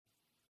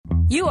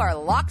You are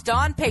Locked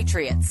On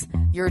Patriots,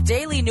 your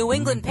daily New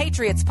England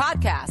Patriots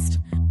podcast.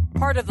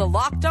 Part of the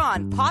Locked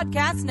On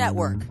Podcast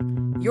Network,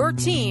 your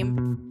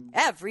team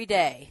every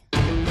day.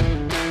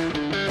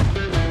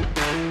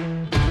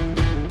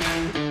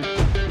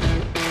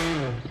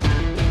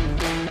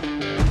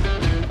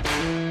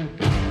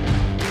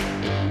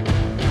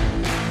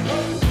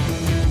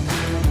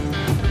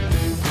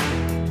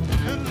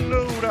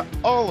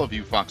 All of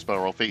you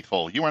Foxborough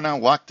faithful, you are now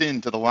locked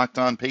into the Locked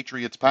On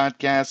Patriots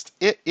podcast.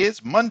 It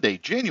is Monday,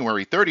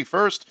 January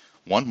 31st,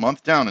 1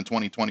 month down in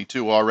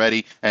 2022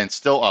 already, and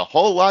still a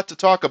whole lot to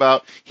talk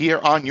about here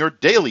on your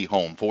daily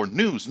home for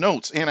news,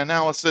 notes, and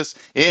analysis,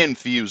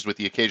 infused with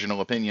the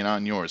occasional opinion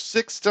on your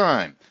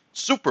six-time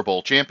Super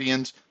Bowl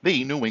champions,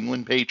 the New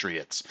England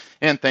Patriots.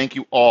 And thank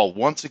you all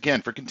once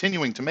again for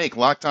continuing to make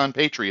Locked On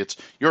Patriots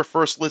your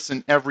first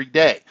listen every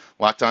day.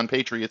 Locked On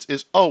Patriots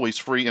is always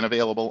free and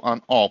available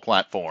on all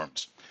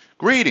platforms.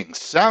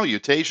 Greetings,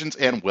 salutations,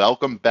 and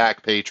welcome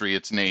back,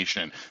 Patriots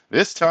Nation.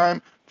 This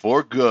time,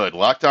 for good.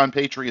 Locked On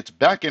Patriots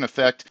back in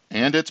effect,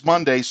 and it's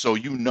Monday, so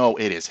you know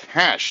it is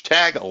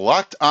hashtag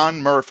Locked On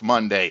Murph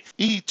Monday.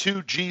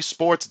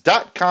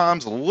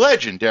 E2Gsports.com's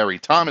legendary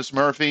Thomas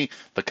Murphy,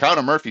 the Count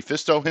of Murphy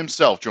Fisto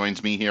himself,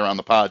 joins me here on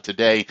the pod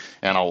today,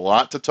 and a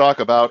lot to talk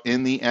about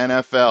in the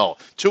NFL.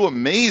 Two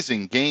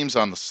amazing games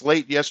on the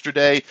slate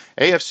yesterday.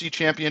 AFC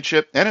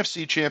Championship,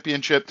 NFC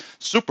Championship,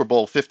 Super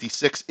Bowl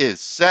 56 is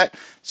set.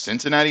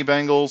 Cincinnati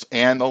Bengals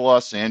and the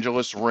Los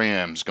Angeles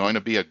Rams. Going to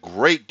be a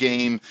great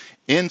game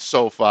in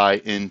SoFi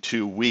in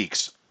 2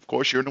 weeks. Of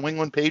course, your New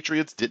England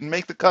Patriots didn't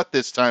make the cut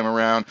this time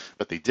around,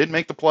 but they did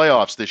make the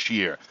playoffs this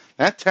year.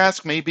 That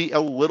task may be a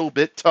little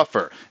bit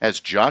tougher, as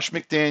Josh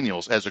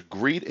McDaniels has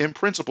agreed in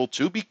principle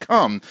to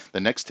become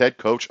the next head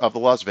coach of the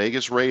Las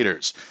Vegas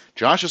Raiders.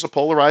 Josh is a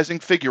polarizing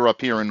figure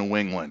up here in New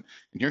England,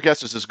 and your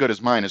guess is as good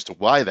as mine as to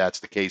why that's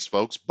the case,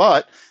 folks,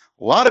 but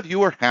a lot of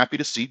you are happy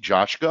to see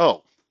Josh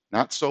go.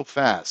 Not so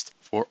fast.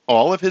 For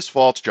all of his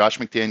faults, Josh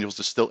McDaniels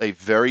is still a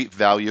very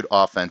valued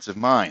offensive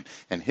mind,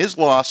 and his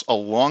loss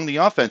along the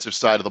offensive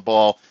side of the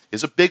ball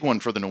is a big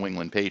one for the New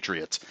England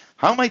Patriots.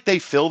 How might they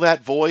fill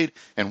that void,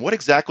 and what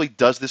exactly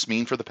does this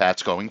mean for the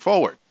Pats going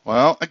forward?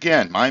 Well,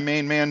 again, my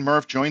main man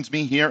Murph joins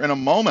me here in a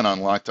moment on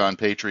Locked On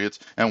Patriots,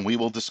 and we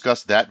will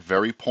discuss that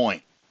very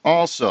point.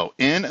 Also,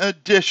 in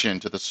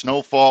addition to the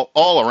snowfall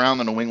all around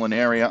the New England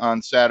area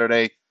on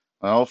Saturday,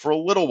 well, for a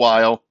little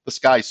while, the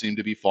sky seemed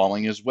to be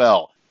falling as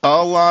well.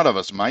 A lot of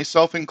us,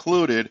 myself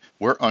included,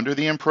 were under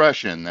the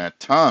impression that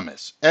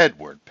Thomas,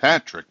 Edward,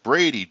 Patrick,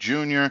 Brady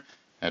Jr.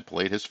 had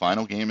played his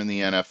final game in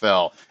the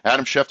NFL.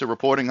 Adam Schefter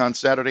reporting on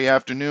Saturday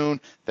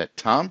afternoon that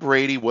Tom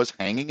Brady was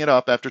hanging it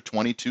up after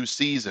 22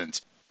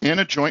 seasons. In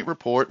a joint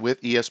report with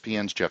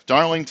ESPN's Jeff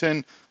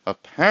Darlington,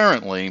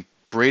 apparently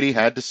Brady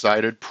had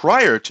decided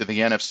prior to the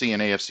NFC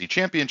and AFC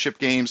championship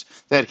games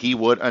that he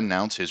would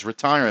announce his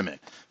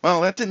retirement.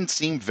 Well, that didn't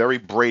seem very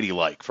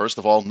Brady-like. First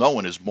of all, no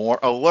one is more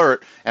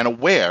alert and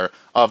aware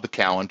of the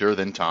calendar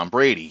than Tom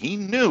Brady. He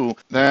knew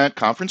that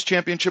conference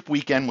championship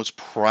weekend was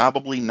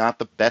probably not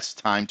the best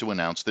time to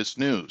announce this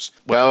news.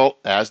 Well,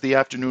 as the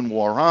afternoon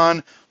wore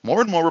on,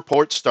 more and more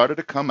reports started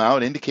to come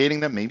out indicating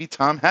that maybe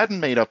Tom hadn't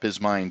made up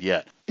his mind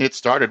yet. It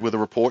started with a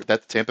report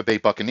that the Tampa Bay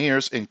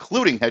Buccaneers,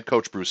 including head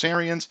coach Bruce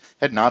Arians,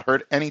 had not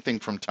heard anything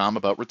from Tom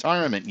about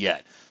retirement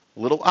yet. A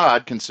little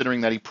odd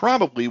considering that he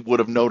probably would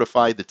have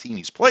notified the team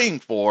he's playing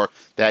for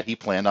that he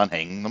planned on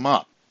hanging them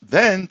up.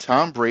 Then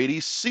Tom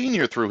Brady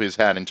Sr. threw his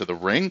hat into the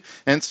ring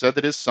and said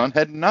that his son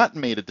had not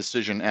made a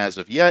decision as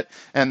of yet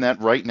and that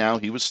right now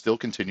he was still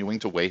continuing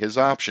to weigh his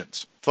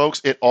options.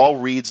 Folks, it all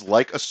reads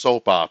like a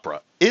soap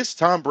opera. Is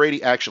Tom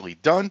Brady actually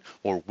done,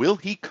 or will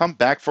he come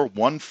back for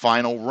one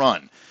final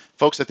run?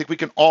 Folks, I think we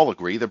can all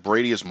agree that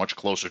Brady is much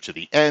closer to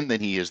the end than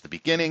he is the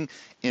beginning.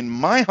 In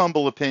my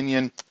humble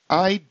opinion,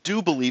 I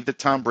do believe that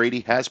Tom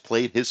Brady has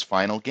played his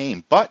final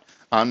game, but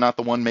I'm not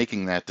the one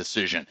making that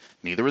decision.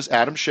 Neither is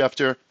Adam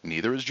Schefter,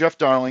 neither is Jeff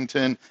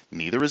Darlington,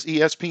 neither is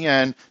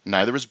ESPN,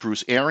 neither is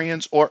Bruce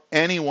Arians, or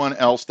anyone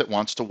else that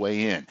wants to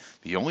weigh in.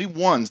 The only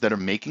ones that are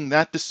making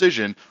that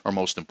decision are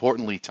most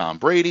importantly Tom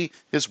Brady,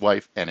 his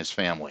wife, and his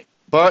family.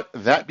 But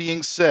that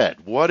being said,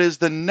 what is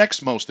the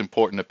next most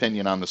important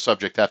opinion on the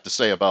subject have to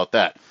say about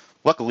that?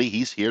 Luckily,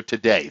 he's here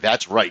today.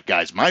 That's right,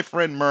 guys. My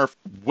friend Murph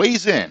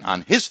weighs in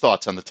on his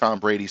thoughts on the Tom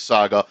Brady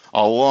saga,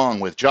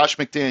 along with Josh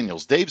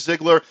McDaniels, Dave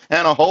Ziegler,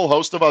 and a whole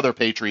host of other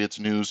Patriots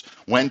news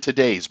when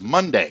today's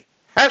Monday,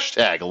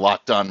 hashtag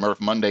Locked On Murph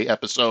Monday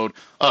episode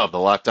of the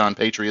Locked On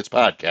Patriots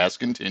podcast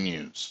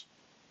continues.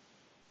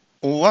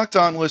 Locked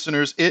On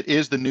listeners, it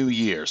is the new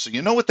year, so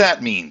you know what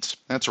that means.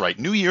 That's right,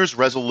 New Year's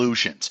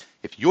resolutions.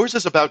 If yours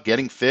is about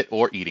getting fit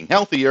or eating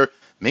healthier,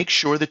 make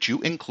sure that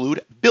you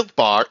include Built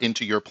Bar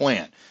into your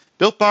plan.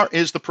 Built Bar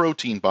is the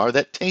protein bar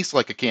that tastes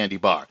like a candy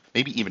bar,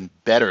 maybe even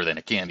better than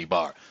a candy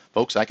bar.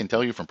 Folks, I can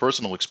tell you from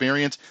personal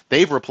experience,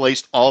 they've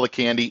replaced all the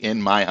candy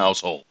in my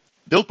household.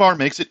 Built Bar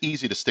makes it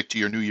easy to stick to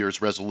your New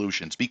Year's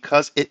resolutions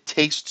because it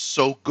tastes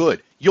so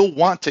good. You'll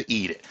want to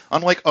eat it.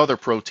 Unlike other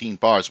protein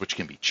bars, which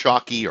can be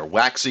chalky or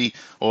waxy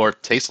or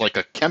taste like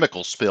a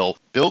chemical spill,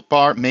 Built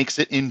Bar makes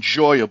it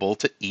enjoyable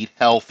to eat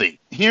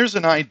healthy. Here's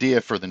an idea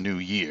for the new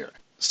year.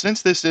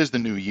 Since this is the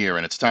new year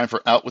and it's time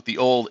for out with the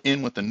old,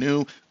 in with the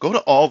new, go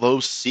to all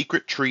those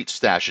secret treat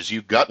stashes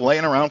you got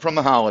laying around from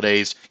the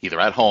holidays, either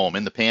at home,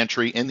 in the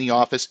pantry, in the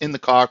office, in the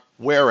car,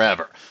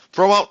 wherever.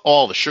 Throw out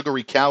all the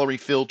sugary,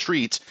 calorie-filled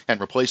treats and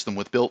replace them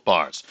with Built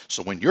Bars.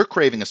 So when you're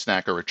craving a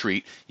snack or a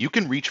treat, you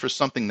can reach for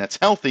something that's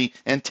healthy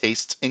and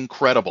tastes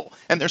incredible.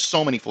 And there's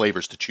so many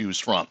flavors to choose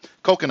from.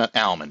 Coconut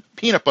almond,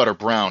 peanut butter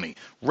brownie,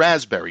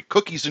 raspberry,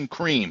 cookies and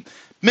cream,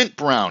 mint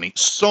brownie,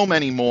 so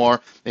many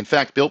more. In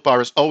fact, Built Bar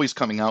is always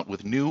coming out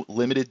with new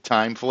limited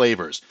time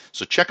flavors.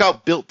 So check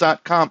out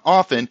Built.com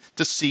often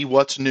to see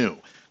what's new.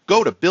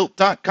 Go to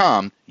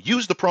Built.com,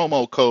 use the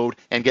promo code,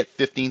 and get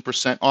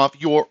 15% off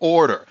your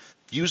order.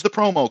 Use the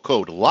promo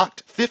code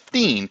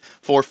LOCKED15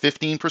 for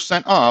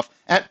 15% off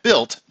at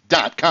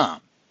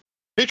Built.com.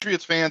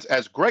 Patriots fans,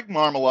 as Greg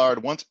Marmalard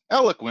once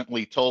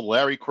eloquently told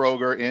Larry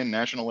Kroger in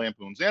National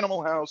Lampoon's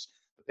Animal House,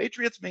 the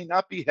Patriots may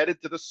not be headed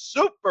to the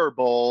Super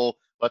Bowl,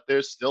 but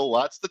there's still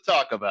lots to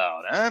talk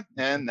about, huh?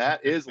 And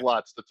that is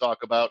lots to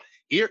talk about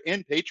here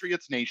in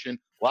Patriots Nation.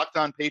 Locked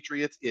On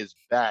Patriots is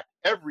back.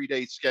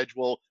 Everyday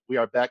schedule. We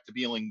are back to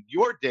being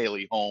your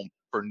daily home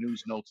for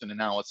news, notes, and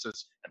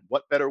analysis. And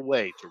what better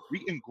way to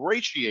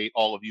re-ingratiate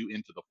all of you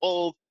into the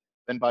fold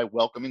than by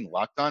welcoming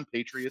Locked On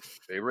Patriots'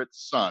 favorite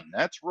son?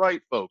 That's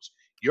right, folks.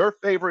 Your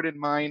favorite and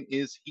mine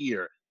is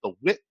here. The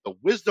wit, the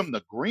wisdom,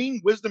 the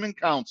green wisdom and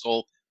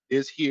counsel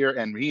is here,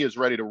 and he is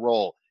ready to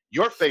roll.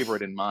 Your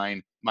favorite and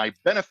mine, my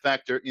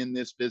benefactor in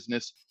this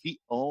business, the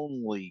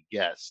only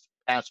guest,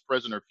 past,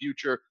 present, or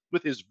future,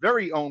 with his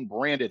very own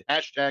branded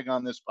hashtag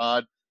on this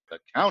pod, the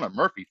Count of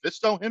Murphy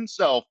Fisto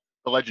himself.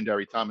 The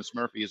legendary Thomas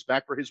Murphy is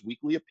back for his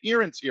weekly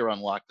appearance here on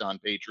Locked On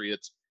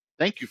Patriots.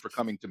 Thank you for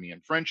coming to me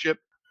in friendship.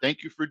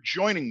 Thank you for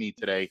joining me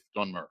today,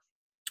 Don Murph.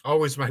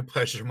 Always my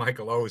pleasure,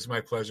 Michael. Always my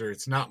pleasure.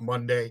 It's not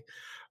Monday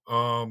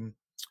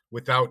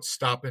without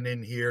stopping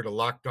in here to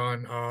Locked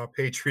On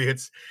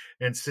Patriots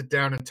and sit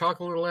down and talk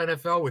a little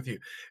NFL with you.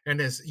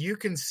 And as you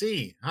can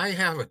see, I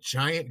have a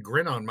giant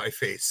grin on my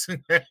face.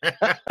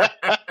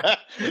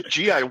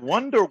 Gee, I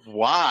wonder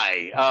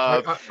why.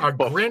 A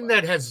grin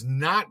that has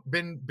not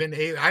been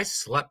I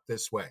slept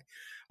this way.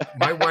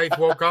 My wife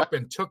woke up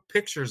and took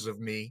pictures of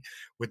me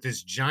with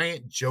this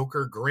giant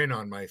Joker grin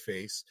on my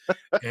face,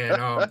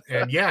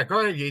 and yeah, go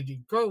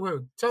ahead,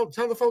 go tell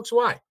the folks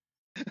why.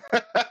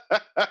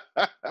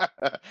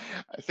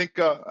 I think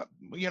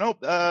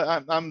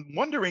I'm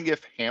wondering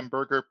if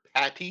hamburger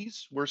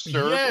patties were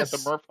served at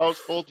the Murph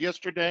household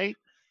yesterday.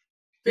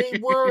 They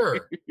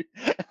were.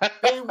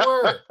 They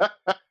were.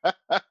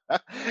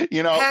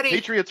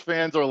 Patriots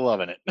fans are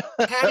loving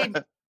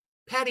it.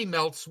 Patty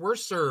melts were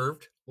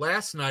served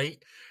last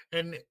night,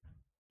 and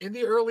in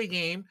the early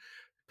game,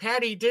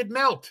 Patty did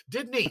melt,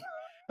 didn't he?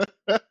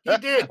 He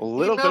did. A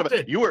little bit of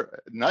it. You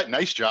were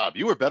nice job.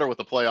 You were better with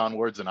the play on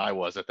words than I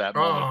was at that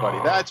moment, buddy.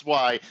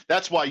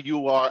 That's why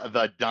you are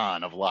the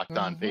Don of Locked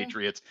On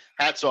Patriots.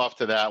 Hats off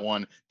to that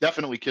one.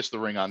 Definitely kiss the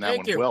ring on that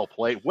one. Well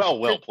played.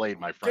 Well played,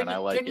 my friend. I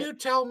like it. Can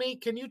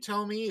you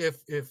tell me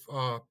if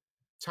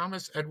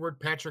Thomas Edward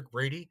Patrick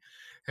Brady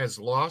has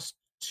lost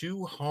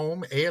 2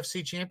 home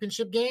AFC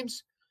championship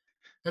games?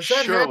 Has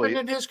that happened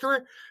in his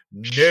career?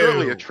 No.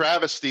 Surely a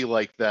travesty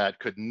like that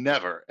could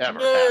never, ever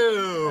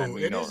happen. No,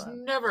 it has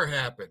never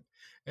happened.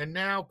 And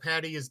now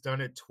Patty has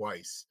done it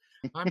twice.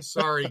 I'm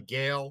sorry,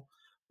 Gail,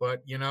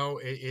 but,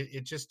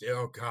 it just,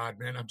 oh, God,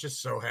 man, I'm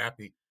just so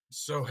happy.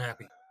 So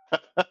happy.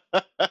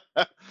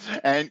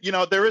 And,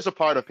 there is a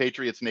part of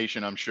Patriots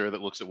Nation, I'm sure,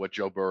 that looks at what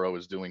Joe Burrow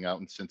is doing out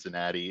in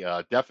Cincinnati.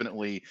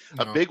 Definitely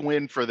a big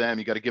win for them.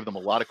 You got to give them a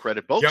lot of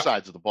credit. Both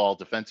sides of the ball,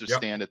 defensive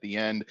stand at the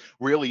end,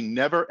 really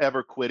never,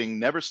 ever quitting,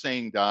 never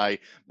saying die.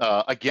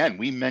 Again,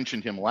 we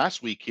mentioned him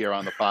last week here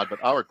on the pod, but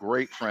our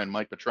great friend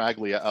Mike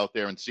Petraglia out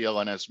there in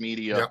CLNS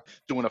Media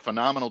doing a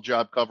phenomenal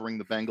job covering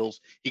the Bengals.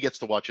 He gets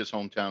to watch his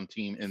hometown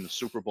team in the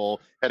Super Bowl,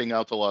 heading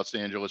out to Los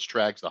Angeles.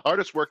 Trags, the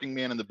hardest working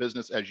man in the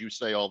business, as you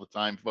say all the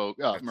time, folks.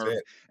 Murph.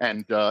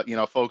 And,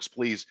 folks,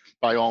 please,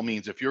 by all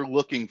means, if you're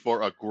looking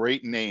for a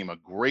great name, a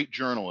great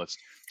journalist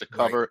to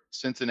cover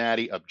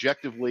Cincinnati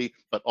objectively,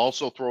 but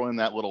also throw in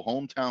that little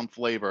hometown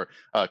flavor,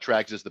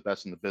 Trags is the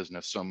best in the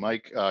business. So,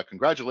 Mike,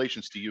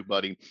 congratulations to you,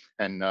 buddy.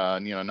 And,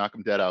 knock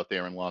them dead out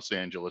there in Los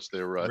Angeles.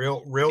 They're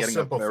real getting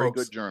simple, a very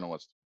folks. Good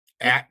journalist.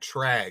 At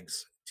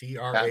Trags,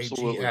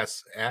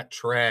 Trags, at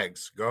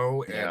Trags.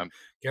 Go and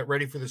get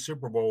ready for the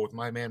Super Bowl with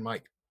my man,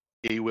 Mike.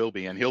 He will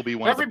be, and he'll be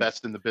one of the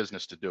best in the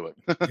business to do it.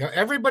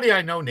 Everybody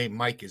I know named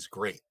Mike is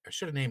great. I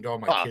should have named all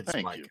my kids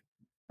Mike.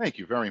 Thank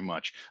you very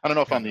much. I don't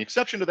know if I'm the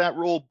exception to that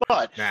rule,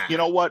 but you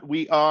know what?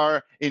 We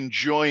are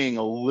enjoying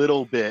a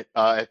little bit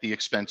at the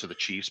expense of the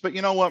Chiefs. But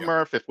you know what,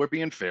 Murph? If we're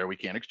being fair, we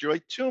can't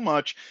enjoy too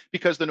much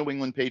because the New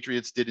England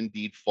Patriots did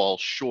indeed fall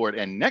short.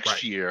 And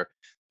next year,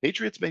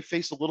 Patriots may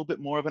face a little bit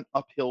more of an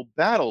uphill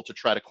battle to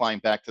try to climb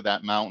back to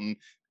that mountain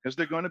because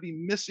they're going to be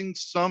missing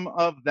some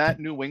of that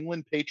New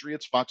England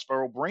Patriots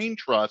Foxborough brain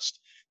trust.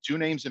 Two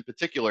names in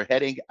particular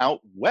heading out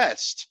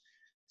west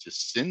to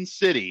Sin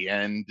City,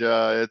 and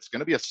it's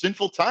going to be a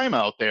sinful time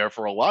out there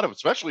for a lot of,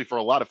 especially for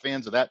a lot of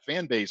fans of that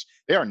fan base.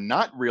 They are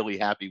not really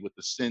happy with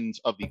the sins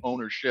of the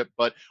ownership,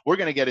 but we're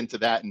going to get into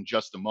that in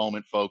just a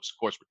moment, folks. Of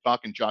course, we're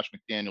talking Josh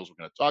McDaniels. We're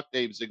going to talk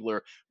Dave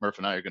Ziegler. Murph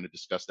and I are going to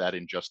discuss that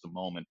in just a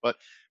moment. But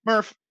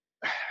Murph,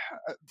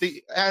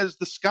 as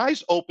the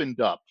skies opened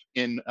up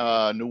in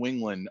New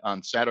England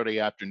on Saturday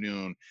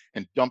afternoon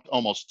and dumped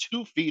almost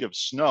 2 feet of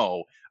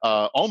snow,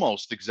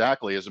 almost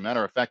exactly, as a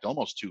matter of fact,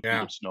 almost 2 feet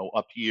of snow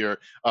up here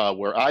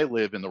where I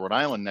live in the Rhode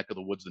Island neck of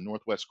the woods, the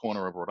northwest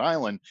corner of Rhode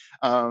Island.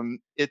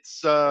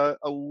 It's a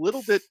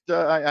little bit.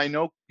 I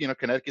know,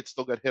 Connecticut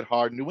still got hit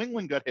hard. New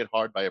England got hit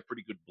hard by a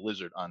pretty good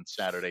blizzard on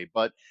Saturday,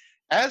 but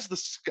as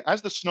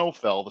the snow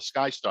fell, the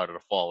sky started to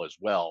fall as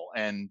well,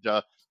 and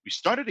we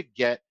started to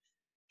get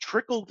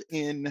trickled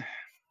in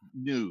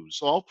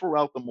news all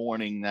throughout the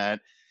morning that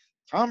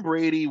Tom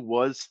Brady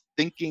was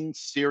thinking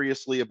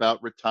seriously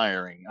about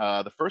retiring.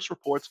 The first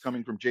reports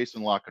coming from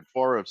Jason La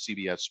Canfora of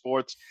CBS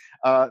Sports,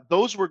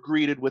 those were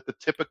greeted with the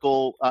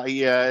typical,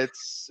 "Yeah,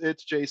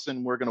 it's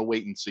Jason. We're going to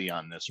wait and see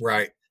on this one."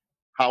 Right.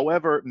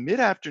 However,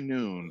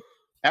 mid-afternoon,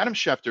 Adam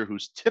Schefter,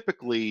 who's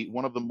typically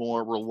one of the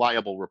more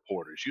reliable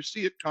reporters, you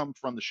see it come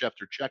from the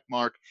Schefter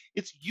checkmark.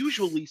 It's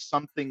usually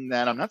something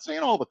that, I'm not saying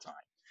all the time,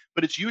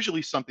 but it's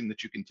usually something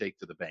that you can take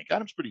to the bank.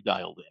 Adam's pretty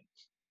dialed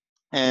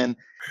in. And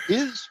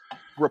his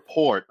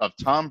report of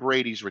Tom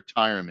Brady's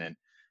retirement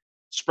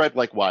spread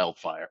like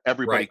wildfire.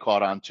 Everybody Right.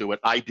 caught on to it.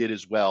 I did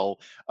as well.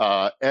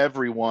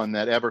 Everyone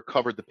that ever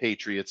covered the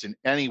Patriots in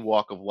any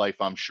walk of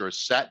life, I'm sure,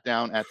 sat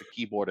down at the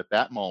keyboard at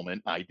that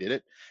moment. I did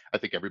it. I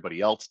think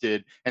everybody else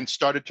did, and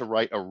started to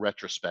write a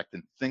retrospect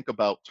and think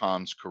about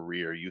Tom's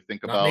career. You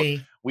think Not about,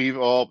 me. we've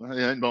all,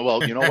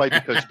 well, you know why?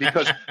 Because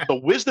the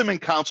wisdom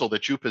and counsel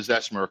that you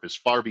possess, Murph, is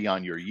far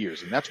beyond your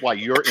years, and that's why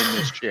you're in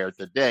this chair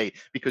today,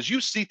 because you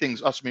see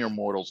things us mere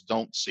mortals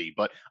don't see.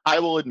 But I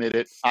will admit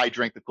it, I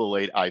drank the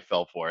Kool-Aid, I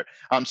fell for it.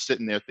 I'm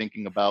sitting there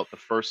thinking about the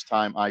first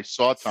time I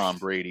saw Tom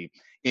Brady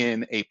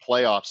in a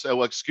playoffs,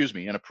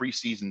 in a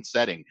preseason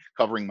setting,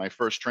 covering my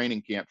first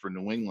training camp for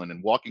New England,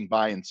 and walking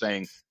by and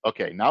saying,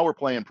 "Okay, now we're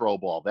playing pro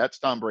ball." That's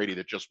Tom Brady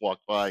that just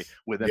walked by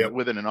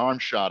within an arm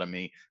shot of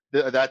me.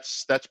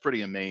 That's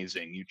pretty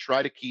amazing. You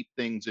try to keep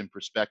things in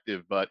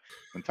perspective, but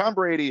when Tom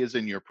Brady is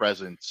in your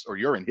presence, or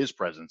you're in his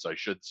presence, I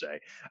should say,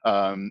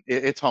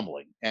 it's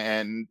humbling.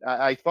 And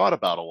I thought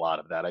about a lot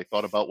of that. I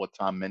thought about what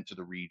Tom meant to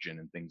the region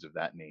and things of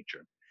that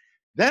nature.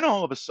 Then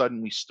all of a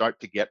sudden, we start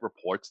to get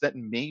reports that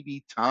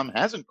maybe Tom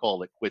hasn't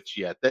called it quits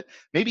yet, that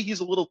maybe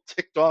he's a little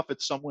ticked off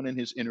at someone in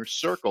his inner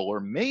circle,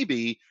 or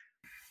maybe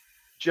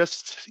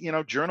just,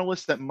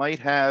 journalists that might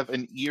have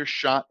an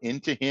earshot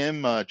into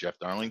him, Jeff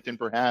Darlington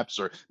perhaps,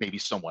 or maybe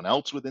someone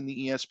else within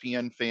the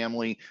ESPN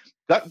family,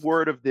 got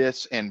word of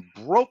this and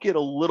broke it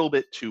a little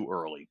bit too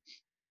early.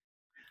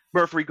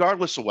 Murph,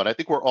 regardless of what, I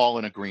think we're all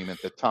in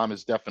agreement that Tom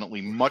is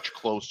definitely much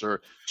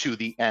closer to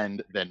the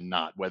end than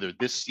not, whether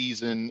this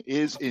season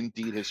is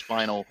indeed his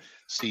final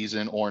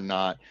season or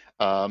not.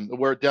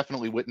 We're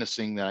definitely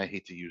witnessing that. I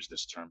hate to use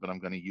this term, but I'm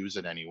going to use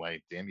it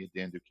anyway. Damn you,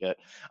 Dan Duquette.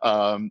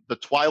 The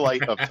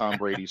twilight of Tom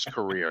Brady's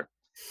career.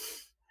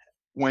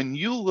 When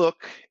you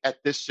look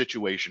at this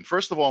situation,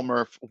 first of all,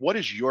 Murph, what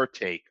is your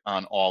take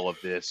on all of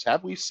this?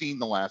 Have we seen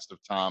the last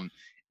of Tom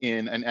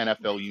in an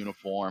NFL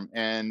uniform?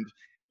 And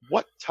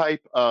what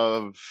type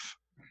of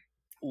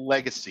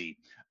legacy?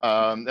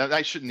 And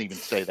I shouldn't even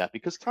say that,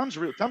 because Tom's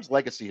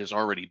legacy has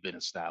already been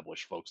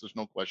established, folks. There's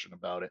no question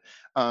about it.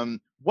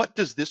 What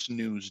does this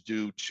news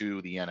do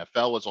to the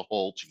NFL as a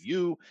whole, to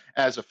you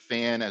as a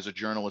fan, as a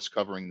journalist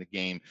covering the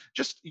game?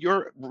 Just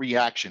your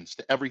reactions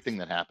to everything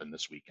that happened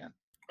this weekend.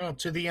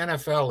 To the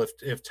NFL,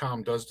 if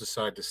Tom does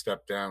decide to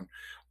step down,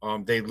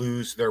 they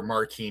lose their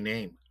marquee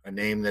name, a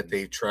name that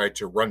they tried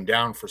to run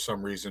down for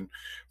some reason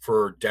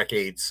for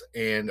decades,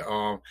 and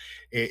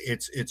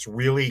it's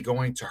really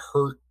going to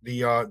hurt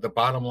the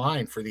bottom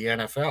line for the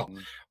NFL.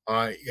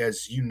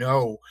 As you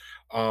know,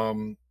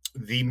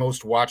 the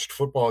most watched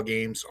football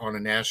games on a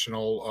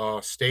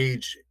national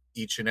stage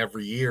each and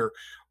every year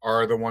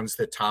are the ones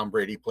that Tom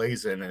Brady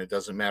plays in, and it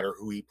doesn't matter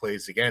who he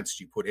plays against.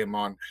 You put him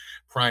on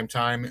prime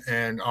time,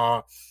 and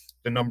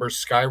the numbers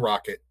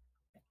skyrocket.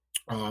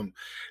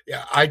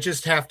 Yeah, I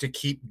just have to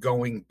keep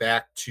going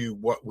back to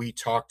what we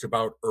talked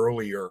about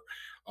earlier.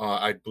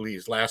 I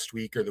believe last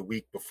week or the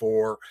week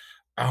before,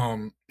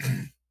 um,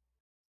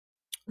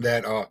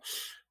 that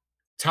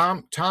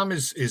Tom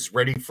is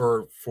ready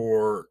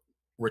for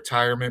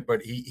retirement,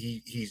 but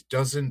he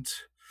doesn't.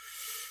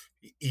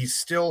 He's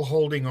still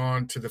holding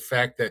on to the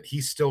fact that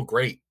he's still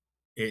great.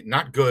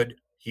 Not good.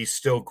 He's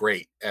still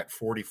great at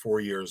 44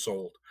 years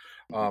old.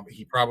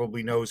 He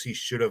probably knows he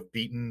should have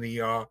beaten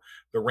the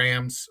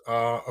Rams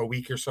a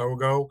week or so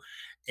ago,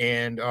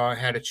 and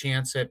had a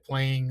chance at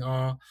playing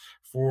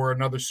for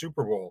another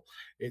Super Bowl.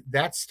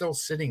 That's still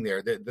sitting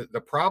there.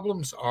 The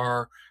problems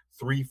are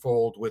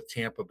threefold with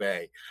Tampa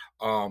Bay.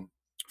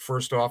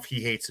 First off,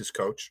 he hates his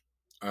coach.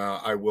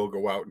 I will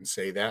go out and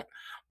say that.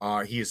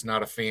 He is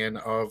not a fan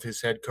of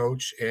his head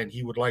coach, and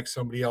he would like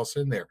somebody else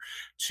in there.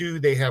 Two,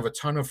 they have a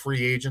ton of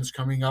free agents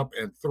coming up.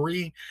 And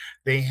three,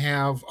 they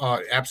have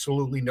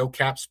absolutely no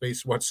cap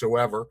space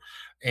whatsoever.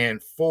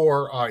 And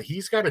four,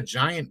 he's got a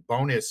giant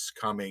bonus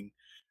coming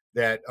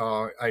that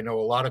I know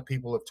a lot of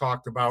people have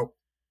talked about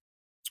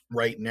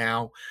right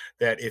now,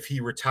 that if he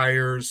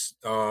retires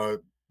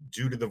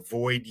due to the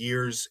void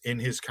years in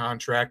his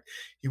contract,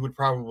 he would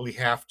probably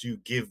have to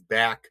give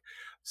back,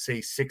 say,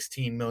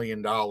 $16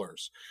 million.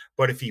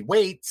 But if he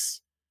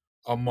waits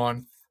a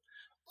month,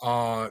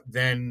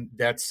 then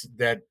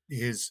that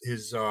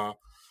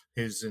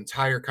his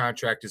entire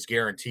contract is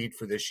guaranteed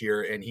for this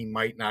year, and he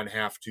might not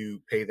have to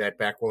pay that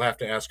back. We'll have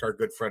to ask our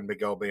good friend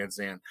Miguel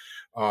Banzan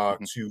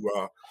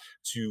Mhm.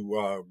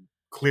 to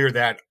clear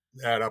that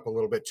up a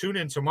little bit. Tune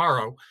in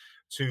tomorrow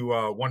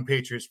to One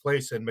Patriots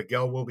Place, and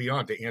Miguel will be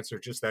on to answer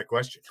just that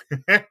question.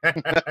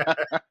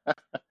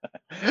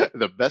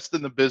 The best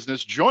in the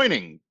business,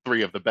 joining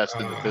three of the best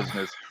in the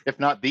business, if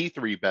not the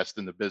three best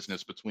in the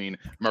business, between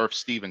Murph,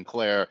 Steve, and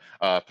Claire,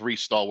 three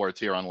stalwarts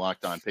here on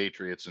Locked On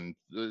Patriots. And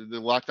the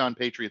Locked On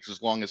Patriots,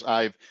 as long as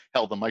I've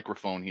held the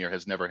microphone here,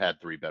 has never had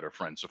three better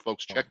friends. So,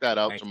 folks, check that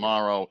out Thank you.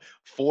 tomorrow.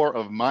 Four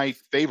of my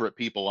favorite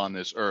people on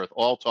this earth,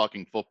 all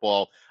talking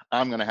football.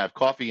 I'm going to have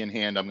coffee in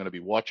hand. I'm going to be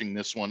watching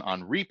this one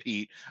on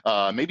repeat,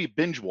 maybe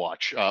binge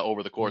watch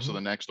over the course of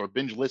the next, or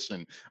binge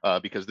listen,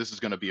 because this is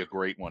going to be a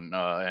great one.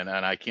 And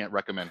I can't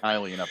recommend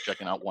highly enough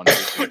checking out One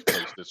Patriots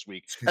Place this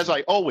week, as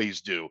I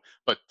always do,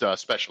 but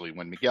especially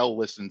when Miguel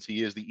listens.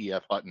 He is the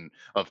E.F. Hutton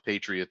of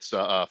Patriots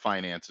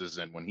finances,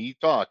 and when he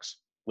talks,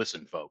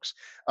 listen, folks.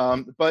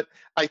 But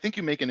I think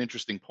you make an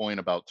interesting point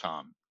about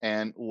Tom.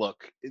 And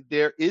look,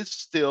 there is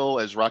still,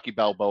 as Rocky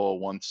Balboa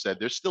once said,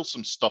 there's still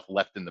some stuff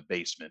left in the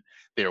basement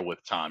there with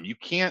Tom. You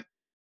can't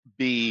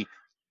be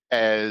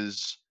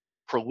as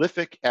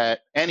prolific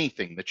at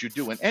anything that you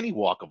do in any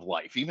walk of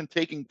life, even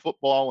taking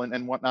football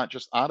and whatnot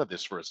just out of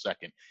this for a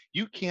second.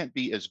 You can't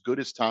be as good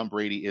as Tom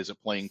Brady is at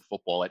playing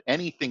football at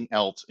anything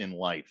else in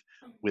life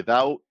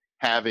without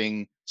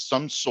having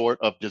some sort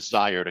of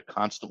desire to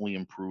constantly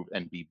improve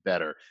and be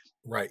better.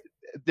 Right.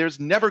 There's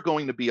never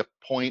going to be a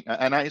point,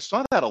 and I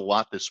saw that a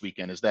lot this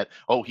weekend, is that,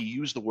 oh, he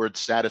used the word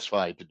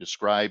satisfied to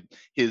describe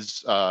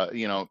his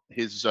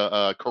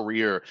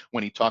career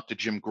when he talked to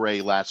Jim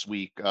Gray last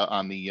week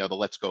on the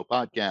Let's Go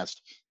podcast.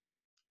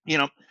 you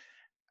know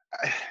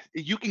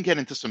you can get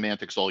into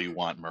semantics all you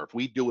want, Murph.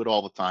 We do it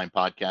all the time.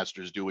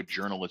 Podcasters do it.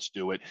 Journalists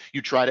do it.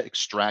 You try to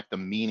extract the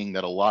meaning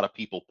that a lot of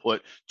people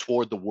put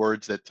toward the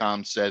words that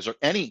Tom says, or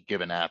any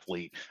given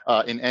athlete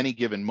in any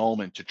given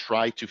moment, to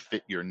try to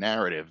fit your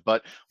narrative.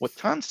 But what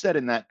Tom said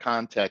in that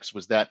context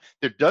was that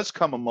there does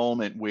come a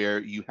moment where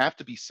you have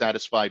to be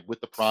satisfied with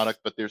the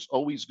product, but there's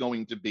always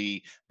going to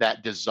be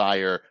that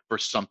desire for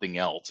something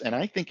else. And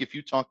I think if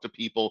you talk to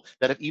people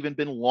that have even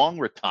been long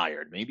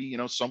retired, maybe,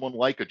 someone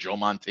like a Joe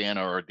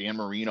Montana or Dan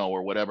Marino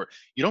or whatever,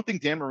 you don't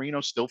think Dan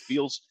Marino still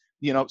feels,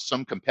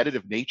 some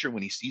competitive nature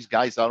when he sees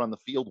guys out on the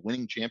field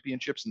winning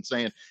championships and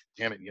saying,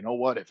 damn it, you know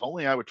what? If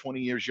only I were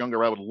 20 years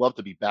younger, I would love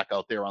to be back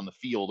out there on the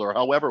field, or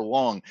however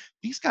long.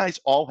 These guys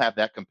all have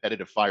that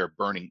competitive fire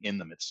burning in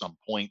them at some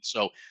point.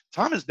 So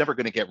Tom is never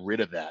going to get rid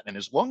of that. And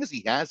as long as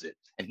he has it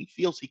and he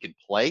feels he can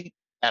play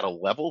at a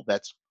level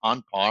that's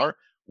on par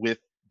with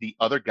the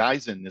other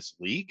guys in this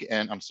league,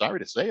 and I'm sorry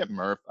to say it,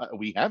 Murph,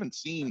 we haven't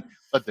seen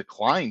a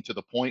decline to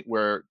the point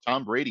where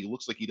Tom Brady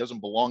looks like he doesn't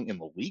belong in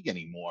the league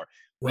anymore.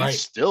 Right.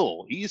 He's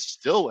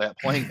still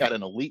playing at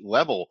an elite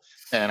level,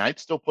 and I'd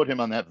still put him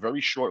on that very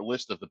short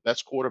list of the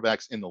best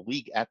quarterbacks in the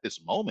league at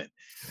this moment.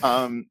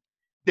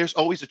 There's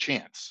always a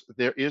chance.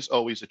 There is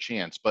always a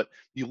chance. But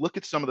you look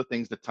at some of the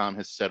things that Tom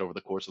has said over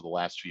the course of the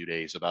last few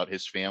days about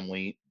his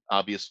family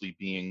obviously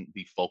being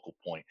the focal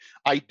point.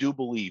 I do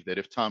believe that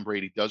if Tom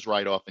Brady does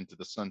ride off into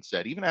the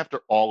sunset, even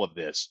after all of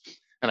this,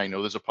 and I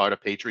know there's a part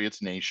of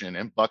Patriots Nation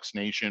and Bucks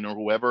Nation or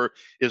whoever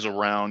is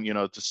around,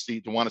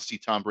 to want to see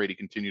Tom Brady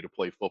continue to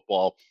play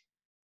football.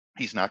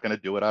 He's not going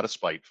to do it out of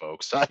spite,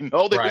 folks. I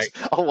know there's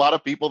Right. a lot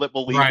of people that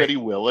believe that Right. he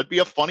will. It'd be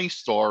a funny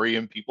story,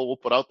 and people will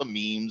put out the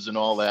memes and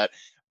all that.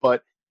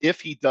 But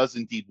if he does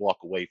indeed walk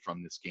away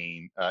from this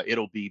game,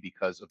 it'll be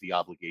because of the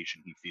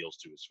obligation he feels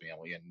to his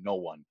family, and no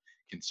one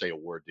can say a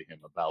word to him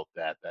about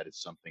that. That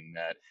is something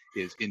that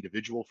is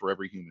individual for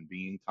every human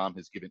being. Tom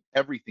has given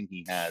everything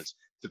he has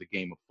to the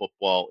game of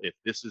football. If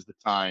this is the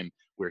time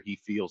where he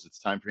feels it's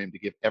time for him to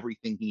give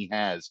everything he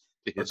has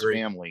to his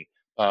Agreed. family,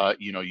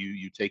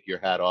 you take your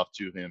hat off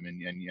to him, and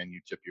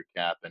you tip your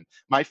cap. And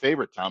my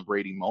favorite Tom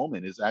Brady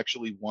moment is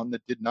actually one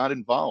that did not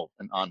involve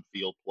an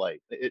on-field play.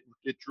 It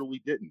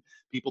truly didn't.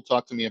 People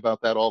talk to me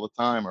about that all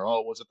the time, or,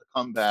 oh, was it the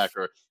comeback,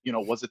 or,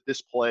 was it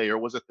this play, or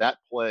was it that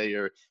play,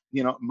 or,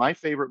 my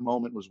favorite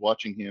moment was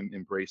watching him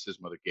embrace his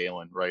mother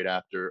Galen right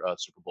after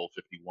Super Bowl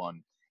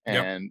 51,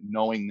 Yep. and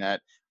knowing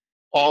that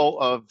all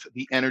of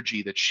the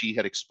energy that she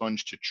had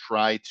expunged to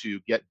try to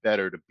get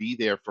better, to be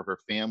there for her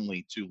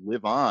family, to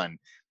live on,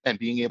 and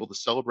being able to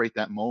celebrate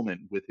that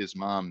moment with his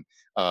mom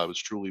was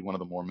truly one of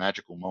the more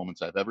magical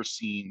moments I've ever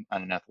seen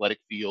on an athletic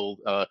field,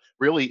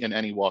 really in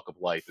any walk of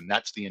life. And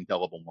that's the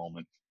indelible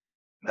moment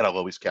that I'll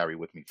always carry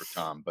with me for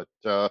Tom. But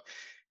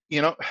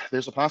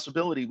there's a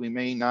possibility we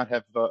may not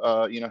have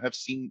have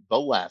seen the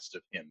last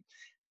of him.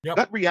 Yep.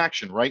 That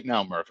reaction right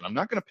now, Murph, and I'm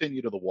not going to pin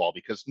you to the wall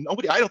because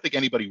I don't think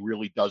anybody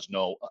really does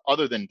know,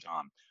 other than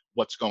Tom,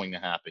 what's going to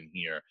happen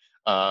here.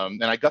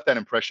 And I got that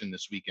impression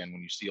this weekend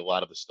when you see a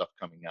lot of the stuff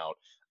coming out.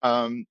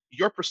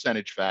 Your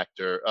percentage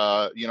factor,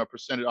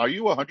 percentage, are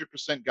you a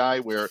 100% guy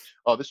where,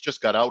 oh, this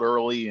just got out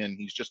early and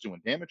he's just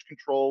doing damage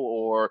control?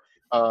 Or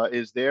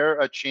is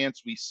there a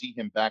chance we see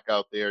him back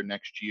out there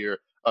next year?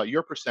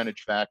 Your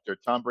percentage factor,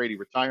 Tom Brady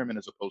retirement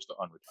as opposed to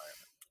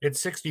unretirement. It's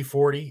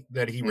 60-40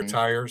 that he Mhm.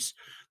 retires.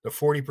 The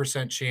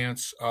 40%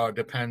 chance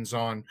depends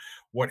on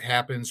what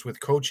happens with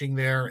coaching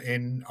there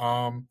in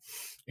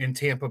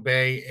Tampa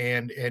Bay,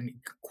 and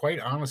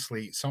quite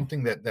honestly,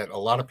 something that a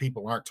lot of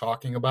people aren't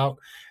talking about,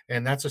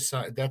 and that's a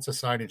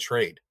sign and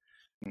trade.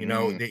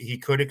 Mm. He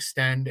could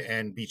extend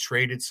and be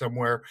traded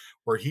somewhere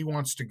where he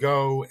wants to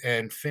go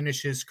and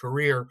finish his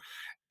career.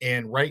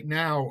 And right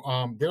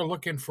now, they're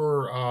looking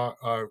for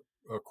a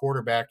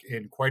quarterback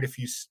in quite a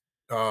few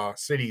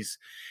cities,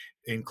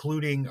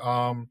 including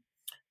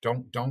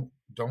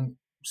don't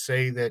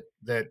say that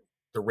the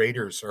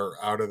Raiders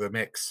are out of the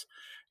mix.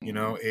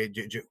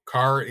 Mhm.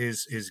 Carr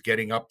is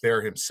getting up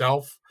there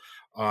himself.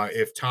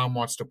 If Tom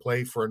wants to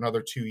play for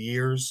another 2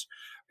 years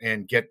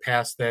and get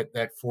past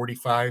that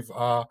 45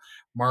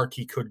 mark,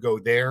 he could go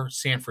there.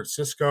 San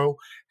Francisco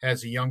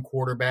has a young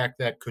quarterback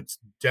that could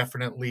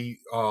definitely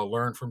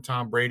learn from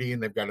Tom Brady,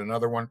 and they've got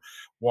another one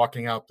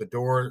walking out the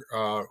door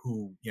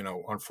who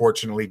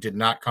unfortunately did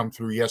not come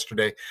through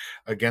yesterday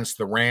against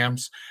the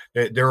Rams.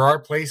 There are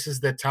places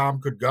that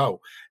Tom could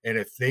go, and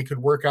if they could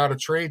work out a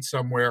trade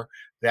somewhere,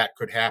 that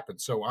could happen.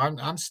 So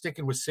I'm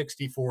sticking with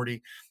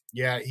 60-40.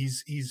 Yeah,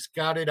 he's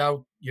got it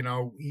out.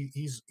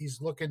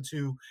 He's looking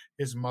to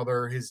his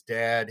mother, his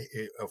dad,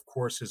 of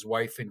course, his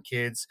wife and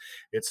kids.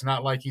 It's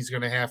not like he's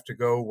going to have to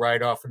go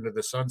right off into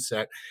the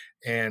sunset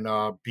and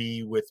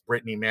be with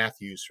Brittany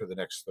Matthews for the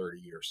next 30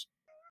 years.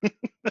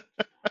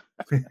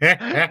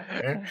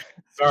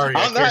 Sorry,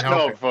 I On can't that help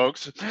note, it.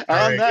 folks. Sorry, On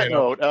I that can't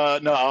help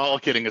note, no, all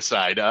kidding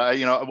aside,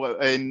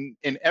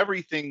 in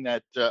everything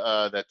that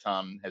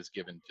Tom has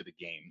given to the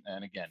game,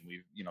 and again,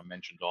 we've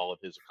mentioned all of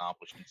his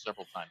accomplishments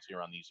several times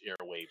here on these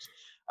airwaves.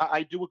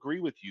 I do agree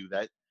with you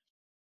that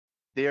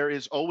there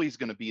is always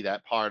going to be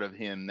that part of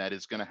him that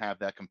is going to have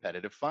that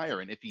competitive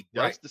fire. And if he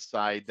does Right.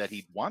 decide that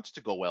he wants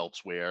to go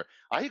elsewhere,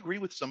 I agree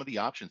with some of the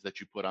options that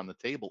you put on the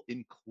table,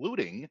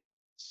 including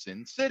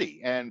Sin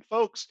City. And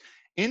folks,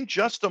 in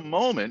just a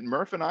moment,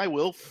 Murph and I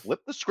will flip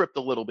the script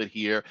a little bit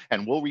here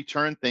and we'll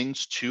return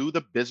things to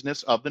the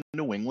business of the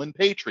New England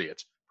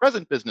Patriots.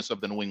 Present business of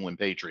the New England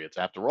Patriots.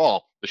 After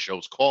all, the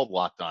show's called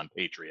Locked On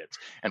Patriots.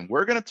 And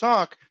we're going to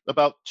talk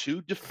about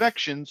two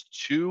defections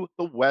to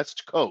the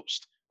West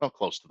Coast. Well,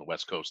 close to the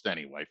West Coast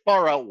anyway,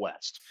 far out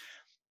west.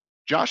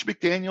 Josh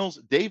McDaniels,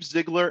 Dave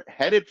Ziegler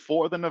headed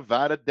for the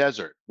Nevada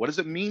desert. What does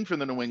it mean for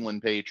the New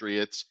England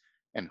Patriots?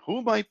 And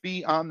who might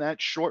be on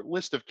that short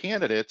list of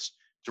candidates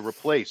to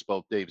replace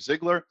both Dave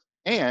Ziegler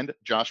and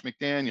Josh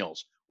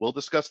McDaniels? We'll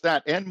discuss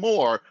that and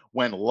more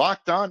when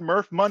Locked On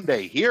Murph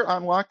Monday here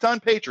on Locked On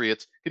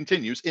Patriots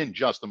continues in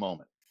just a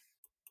moment.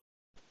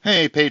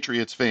 Hey,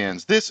 Patriots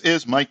fans, this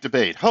is Mike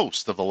Debate,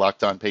 host of the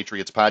Locked On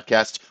Patriots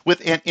podcast,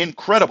 with an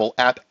incredible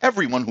app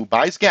everyone who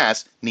buys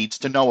gas needs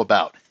to know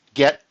about.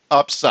 Get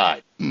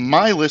Upside.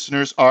 My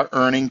listeners are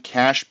earning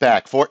cash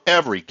back for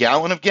every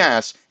gallon of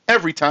gas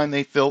every time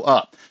they fill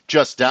up.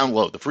 Just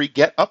download the free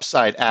Get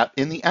Upside app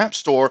in the App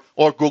Store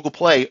or Google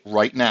Play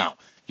right now.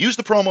 Use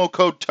the promo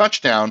code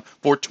TOUCHDOWN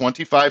for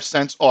 25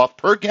 cents off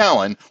per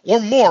gallon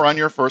or more on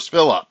your first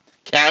fill up.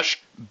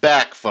 Cash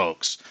back,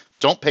 folks.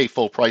 Don't pay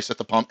full price at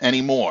the pump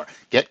anymore.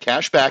 Get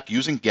cash back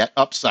using Get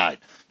Upside.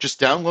 Just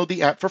download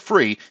the app for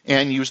free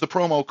and use the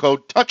promo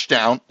code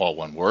TOUCHDOWN, all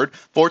one word,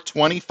 for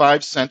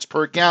 25 cents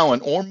per gallon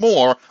or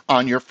more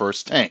on your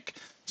first tank.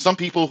 Some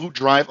people who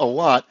drive a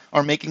lot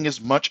are making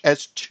as much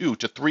as $200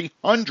 to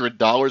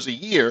 $300 a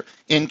year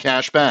in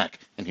cash back.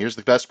 And here's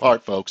the best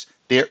part, folks.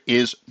 There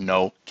is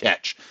no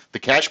catch. The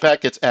cash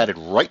back gets added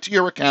right to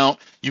your account.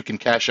 You can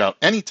cash out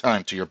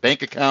anytime to your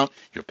bank account,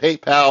 your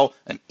PayPal,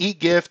 an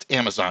e-gift,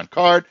 Amazon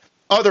card,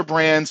 other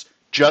brands.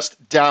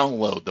 Just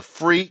download the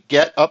free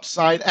Get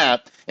Upside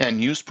app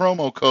and use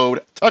promo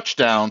code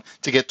TOUCHDOWN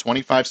to get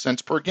 25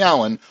 cents per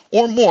gallon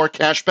or more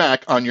cash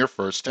back on your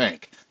first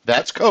tank.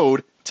 That's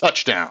code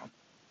TOUCHDOWN.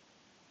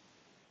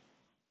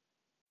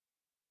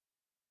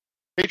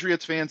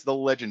 Patriots fans, the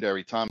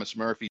legendary Thomas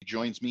Murphy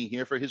joins me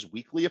here for his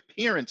weekly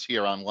appearance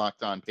here on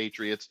Locked On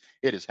Patriots.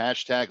 It is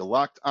hashtag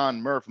Locked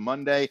On Murph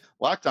Monday.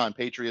 Locked On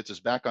Patriots is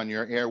back on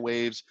your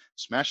airwaves.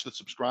 Smash the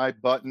subscribe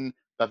button.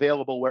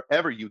 Available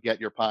wherever you get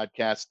your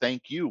podcasts.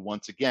 Thank you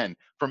once again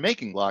for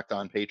making Locked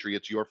On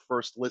Patriots your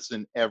first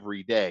listen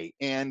every day.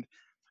 And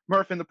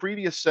Murph, in the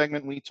previous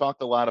segment, we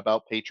talked a lot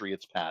about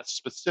Patriots past,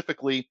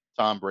 specifically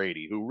Tom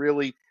Brady, who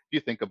really you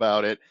think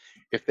about it,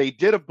 if they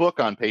did a book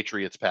on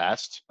Patriots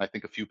past, I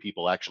think a few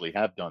people actually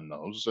have done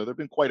those. So there have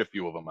been quite a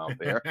few of them out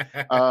there.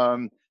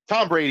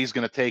 Tom Brady's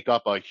going to take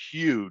up a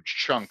huge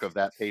chunk of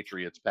that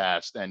Patriots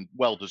past, and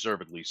well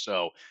deservedly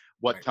so.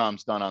 What Right.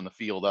 Tom's done on the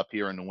field up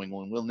here in New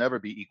England will never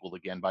be equaled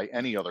again by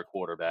any other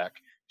quarterback.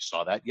 You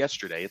saw that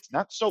yesterday. It's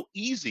not so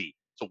easy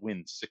to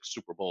win 6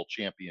 Super Bowl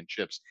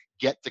championships,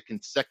 get to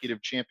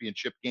consecutive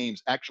championship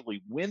games,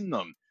 actually win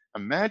them.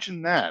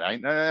 Imagine that. I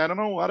don't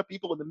know. A lot of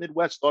people in the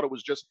Midwest thought it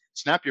was just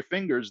snap your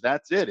fingers.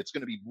 That's it. It's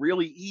going to be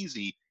really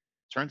easy.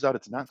 Turns out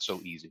it's not so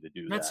easy to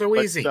do Not that. so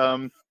easy.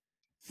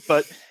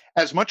 But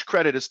as much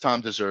credit as Tom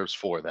deserves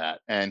for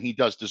that, and he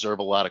does deserve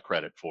a lot of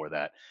credit for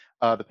that,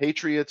 the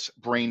Patriots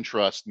brain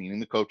trust, meaning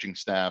the coaching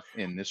staff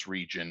in this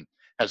region,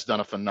 has done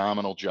a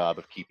phenomenal job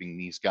of keeping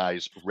these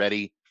guys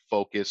ready,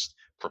 focused,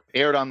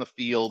 prepared on the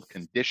field,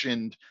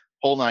 conditioned,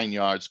 whole 9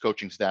 yards.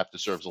 Coaching staff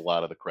deserves a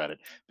lot of the credit.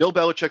 Bill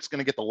Belichick's going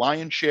to get the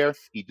lion's share.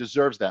 He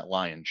deserves that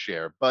lion's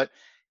share. But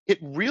it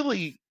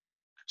really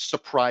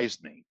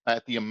surprised me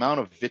at the amount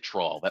of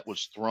vitriol that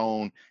was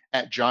thrown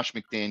at Josh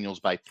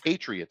McDaniels by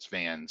Patriots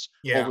fans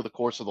over the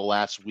course of the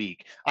last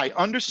week. I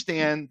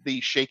understand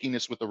the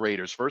shakiness with the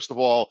Raiders. First of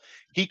all,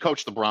 he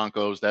coached the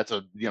Broncos. That's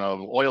a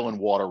oil and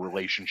water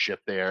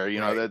relationship there.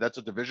 Right. That's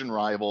a division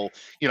rival.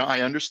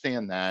 I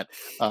understand that.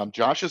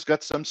 Josh has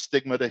got some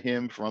stigma to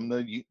him from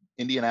the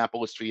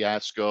Indianapolis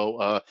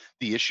fiasco,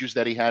 the issues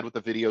that he had with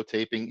the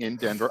videotaping in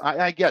Denver.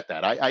 I get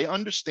that. I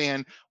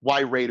understand why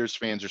Raiders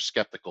fans are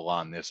skeptical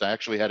on this. I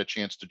actually had a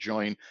chance to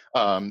join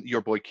your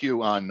boy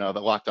Q on the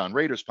Locked On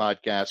Raiders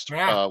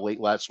podcast late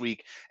last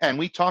week, and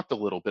we talked a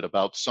little bit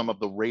about some of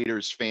the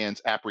Raiders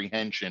fans'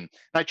 apprehension. And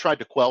I tried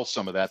to quell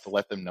some of that to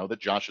let them know that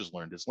Josh has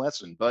learned his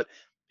lesson. But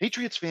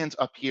Patriots fans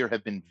up here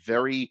have been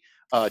very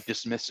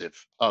dismissive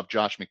of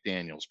Josh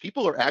McDaniels.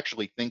 People are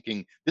actually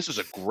thinking this is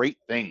a great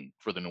thing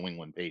for the New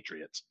England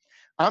Patriots.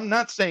 I'm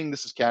not saying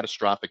this is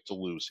catastrophic to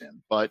lose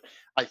him, but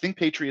I think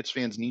Patriots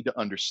fans need to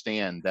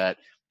understand that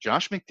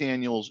Josh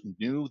McDaniels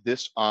knew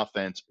this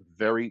offense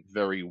very,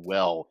 very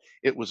well.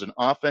 It was an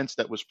offense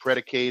that was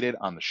predicated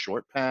on the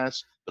short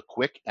pass, the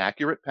quick,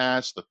 accurate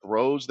pass, the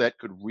throws that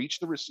could reach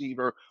the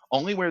receiver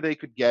only where they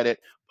could get it,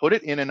 put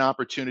it in an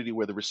opportunity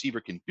where the receiver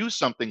can do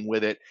something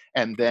with it,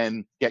 and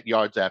then get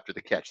yards after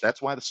the catch.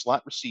 That's why the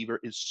slot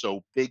receiver is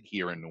so big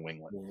here in New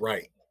England.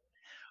 Right.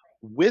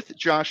 With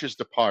Josh's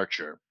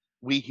departure,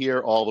 we hear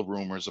all the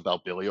rumors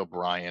about Billy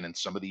O'Brien and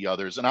some of the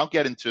others, and I'll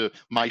get into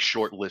my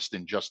short list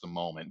in just a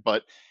moment.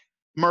 But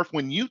Murph,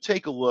 when you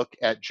take a look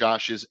at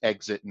Josh's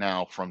exit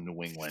now from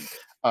New England,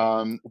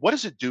 what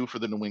does it do for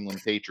the New England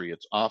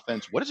Patriots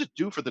offense? What does it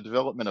do for the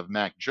development of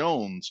Mac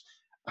Jones?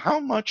 How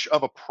much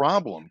of a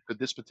problem could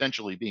this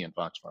potentially be in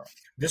Foxborough?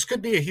 This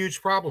could be a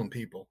huge problem,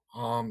 people.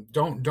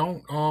 Don't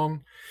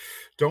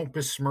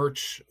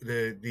besmirch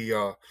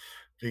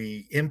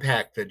the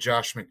impact that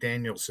Josh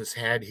McDaniels has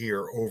had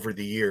here over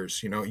the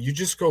years. You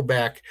just go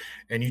back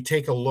and you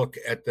take a look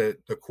at the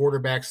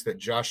quarterbacks that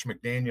Josh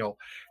McDaniel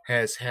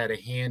has had a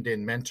hand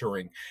in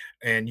mentoring,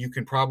 and you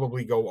can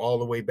probably go all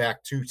the way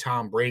back to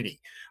Tom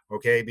Brady,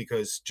 okay?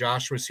 Because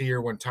Josh was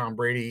here when Tom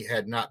Brady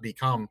had not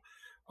become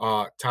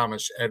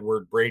Thomas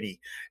Edward Brady,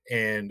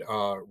 and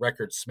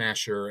record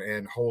smasher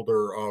and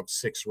holder of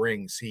 6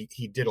 rings.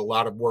 He did a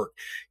lot of work.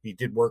 He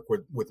did work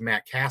with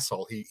Matt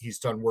Castle. He's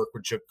done work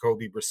with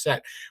Jacoby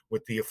Brissett,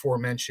 with the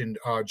aforementioned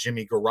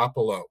Jimmy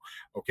Garoppolo,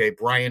 okay,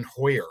 Brian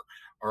Hoyer,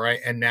 all right,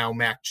 and now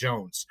Mac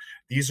Jones.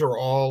 These are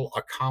all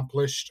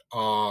accomplished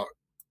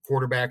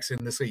quarterbacks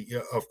in this league.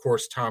 Of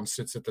course, Tom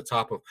sits at the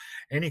top of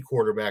any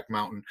quarterback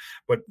mountain,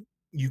 but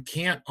you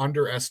can't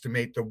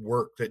underestimate the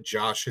work that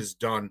Josh has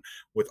done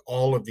with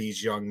all of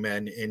these young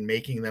men in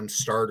making them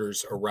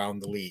starters around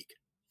the league.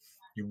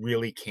 You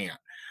really can't.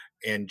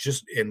 And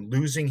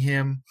losing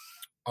him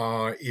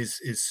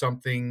is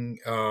something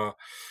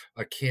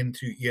akin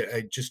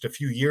to just a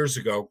few years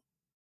ago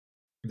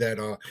that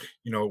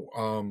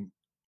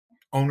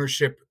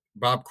ownership,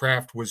 Bob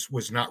Kraft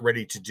was not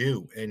ready to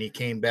do, and he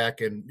came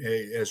back and,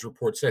 as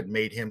report said,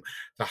 made him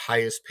the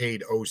highest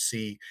paid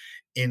OC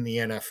in the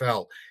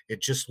NFL.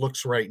 It just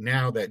looks right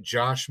now that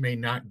Josh may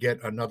not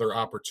get another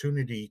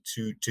opportunity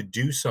to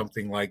do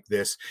something like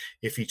this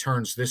if he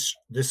turns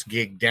this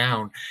gig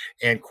down.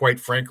 And quite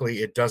frankly,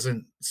 it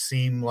doesn't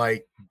seem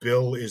like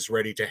Bill is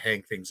ready to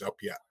hang things up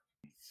yet.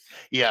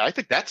 Yeah, I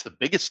think that's the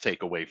biggest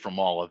takeaway from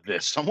all of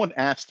this. Someone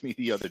asked me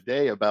the other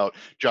day about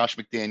Josh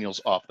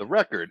McDaniels off the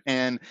record,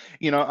 and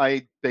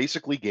I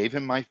basically gave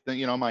him my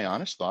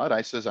honest thought.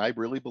 I says I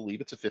really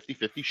believe it's a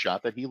 50-50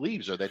 shot that he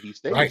leaves or that he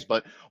stays. Right.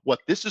 But what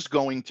this is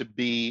going to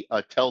be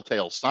a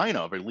telltale sign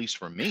of, at least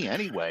for me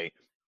anyway,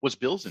 was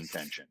Bill's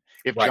intention.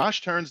 If Right.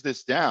 Josh turns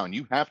this down,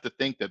 you have to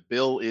think that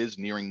Bill is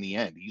nearing the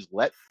end. He's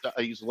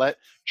let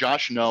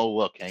Josh know,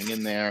 look, hang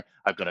in there.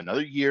 I've got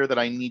another year that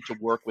I need to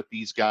work with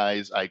these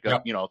guys. I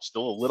got,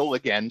 still a little,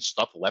 again,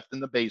 stuff left in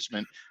the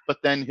basement, but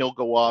then he'll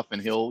go off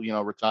and he'll,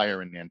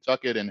 retire in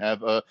Nantucket and have,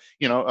 the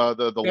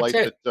life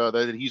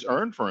that he's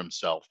earned for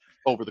himself.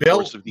 over the Bill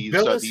course of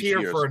Bill is these here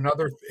years. for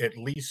another at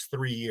least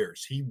 3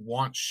 years. He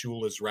wants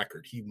Shula's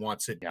record. He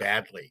wants it Yeah.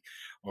 badly.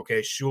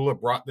 Okay, Shula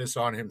brought this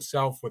on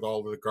himself with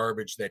all of the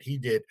garbage that he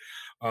did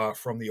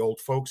from the old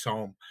folks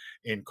home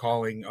in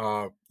calling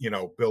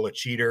Bill a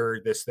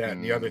cheater, this, that,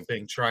 and the other Mm,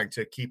 thing, trying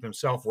to keep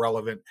himself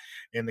relevant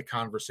in the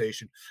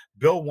conversation.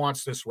 Bill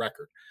wants this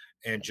record,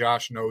 and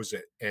Josh knows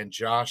it. And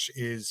Josh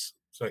is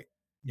like,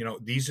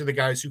 these are the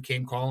guys who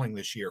came calling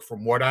this year.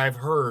 From what I've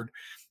heard,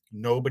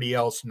 nobody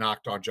else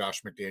knocked on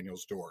Josh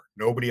McDaniels' door.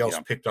 Nobody else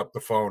yeah. picked up the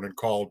phone and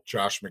called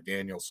Josh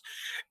McDaniels.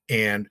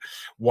 And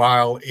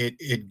while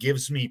it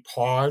gives me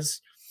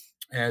pause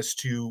as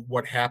to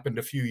what happened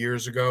a few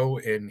years ago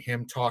and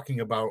him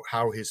talking about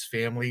how his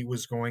family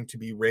was going to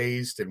be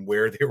raised and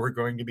where they were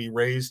going to be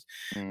raised,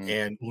 Mm.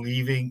 and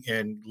leaving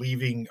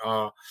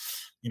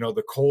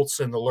the Colts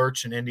and the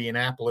Lurch in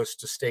Indianapolis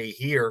to stay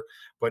here,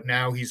 but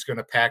now he's going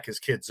to pack his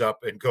kids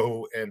up and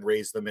go and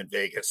raise them in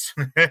Vegas.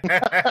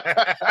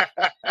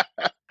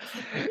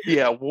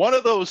 Yeah, one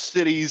of those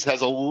cities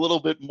has a little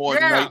bit more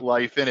Yeah,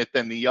 nightlife in it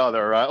than the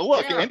other.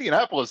 Look, yeah,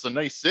 Indianapolis is a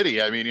nice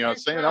city. I mean,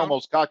 nice St. town.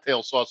 Elmo's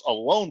cocktail sauce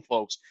alone,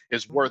 folks,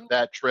 is worth Mhm.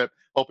 that trip.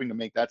 Hoping to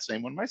make that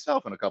same one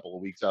myself in a couple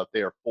of weeks out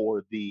there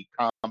for the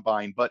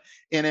combine. But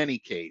in any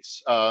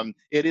case,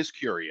 it is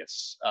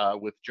curious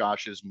with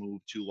Josh's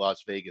move to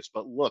Las Vegas.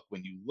 But look,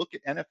 when you look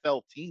at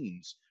NFL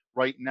teams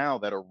right now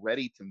that are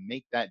ready to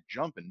make that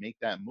jump and make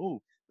that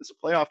move, this is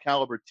a playoff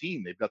caliber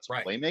team. They've got some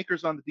Right.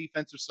 playmakers on the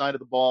defensive side of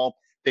the ball.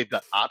 They've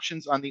got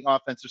options on the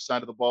offensive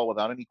side of the ball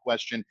without any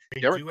question. They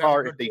Derek do have a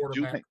Carr, if good they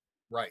do quarterback.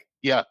 Right.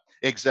 yeah,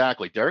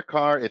 exactly. Derek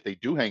Carr, if they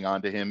do hang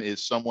on to him,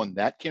 is someone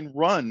that can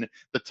run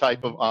the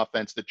type of Mhm.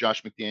 offense that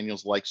Josh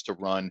McDaniels likes to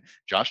run.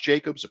 Josh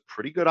Jacobs, a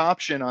pretty good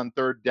option on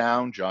third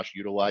down. Josh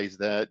utilized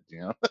that.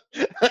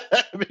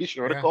 Be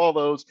sure to Yeah, call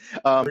those. pretty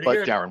But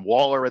good. Darren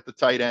Waller at the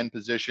tight end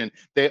position,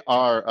 they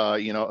are,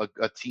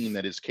 a team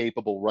that is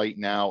capable right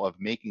now of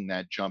making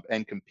that jump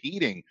and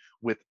competing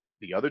with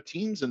the other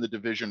teams in the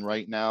division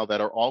right now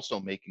that are also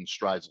making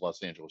strides.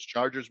 Los Angeles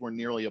Chargers were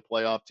nearly a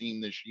playoff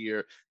team this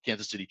year.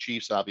 Kansas City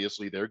Chiefs,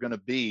 obviously, they're going to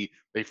be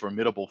a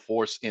formidable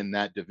force in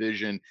that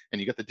division. And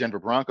you got the Denver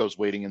Broncos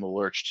waiting in the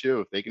lurch,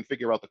 too. If they can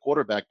figure out the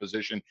quarterback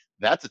position,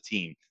 that's a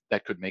team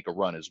that could make a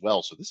run as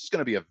well. So this is going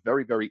to be a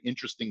very, very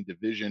interesting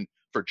division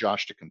for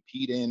Josh to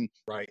compete in.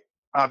 Right.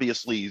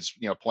 Obviously he's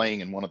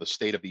playing in one of the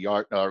state of the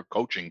art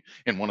coaching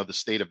in one of the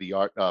state of the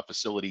art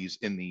facilities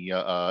in the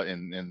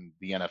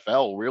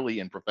NFL, really,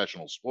 in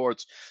professional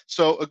sports.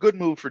 So a good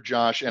move for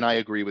Josh, and I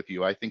agree with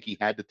you. I think he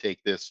had to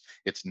take this.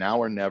 It's now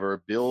or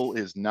never. Bill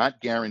is not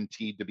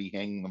guaranteed to be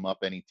hanging them up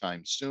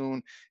anytime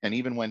soon, and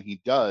even when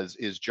he does,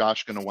 is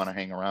Josh going to want to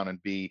hang around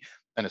and be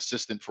an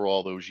assistant for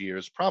all those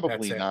years? That's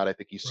Probably it. not. I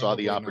think he saw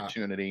the Probably not.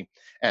 opportunity,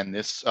 and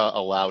this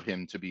allowed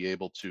him to be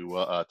able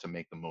to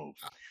make the move.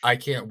 I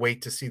can't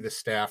wait to see the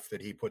staff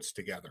that he puts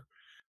together,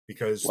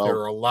 because there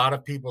Well, are a lot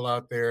of people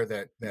out there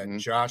that mhm.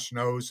 Josh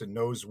knows and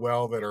knows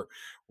well that are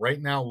right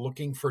now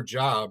looking for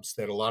jobs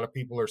that a lot of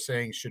people are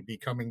saying should be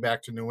coming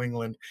back to New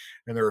England.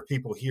 And there are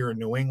people here in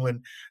New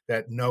England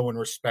that know and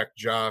respect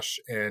Josh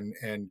and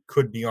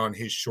could be on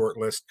his short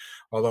list.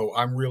 Although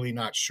I'm really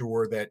not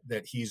sure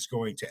that he's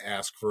going to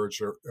ask for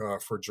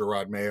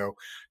Gerard Mayo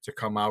to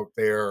come out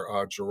there.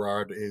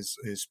 Gerard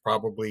is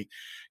probably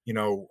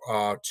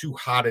too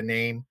hot a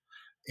name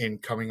in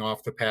coming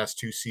off the past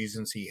 2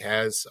 seasons. He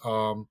has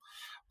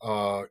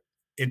uh,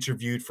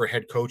 interviewed for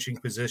head coaching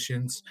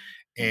positions,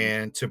 Mhm.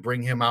 and to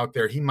bring him out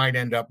there, he might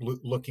end up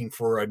looking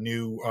for a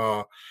new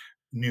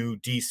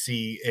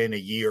DC in a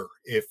year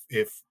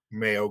if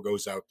Mayo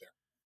goes out there.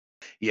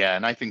 Yeah,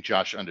 and I think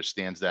Josh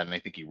understands that, and I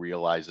think he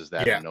realizes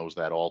that Yeah, and knows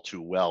that all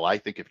too well. I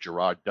think if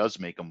Gerard does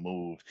make a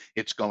move,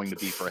 it's going to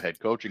be for a head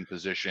coaching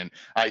position.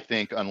 I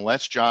think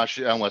unless Gerard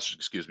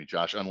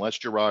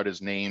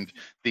is named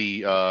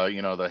the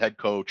head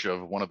coach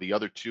of one of the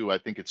other two. I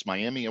think it's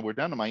Miami, and we're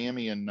down to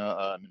Miami and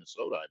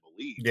Minnesota, I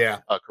believe.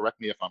 yeah,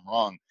 Correct me if I'm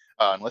wrong.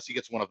 Unless he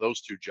gets one of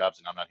those two jobs,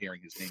 and I'm not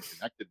hearing his name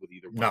connected with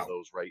either one of no,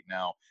 those right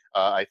now.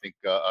 I think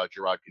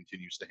Gerard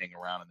continues to hang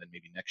around, and then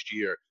maybe next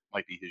year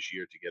might be his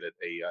year to get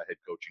a head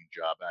coaching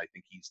job. I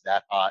think he's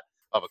that hot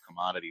of a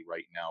commodity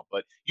right now.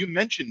 But you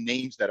mentioned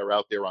names that are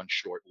out there on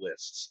short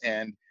lists,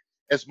 and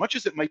as much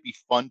as it might be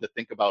fun to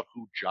think about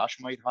who Josh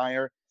might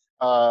hire,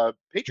 it's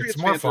Patriots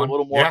more fans are a fun.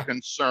 little more Yeah,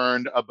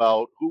 concerned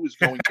about who is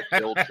going to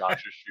fill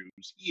Josh's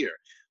shoes here.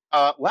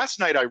 Last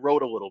night I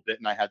wrote a little bit,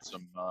 and I had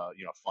some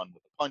fun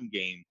with the pun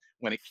game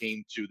when it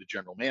came to the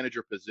general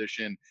manager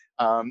position.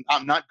 I'm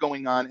not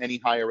going on any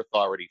higher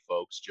authority,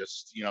 folks.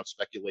 Just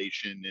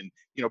speculation and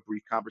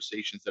brief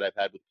conversations that I've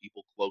had with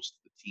people close to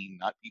the team,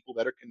 not people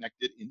that are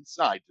connected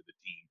inside to the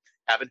team.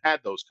 Haven't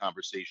had those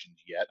conversations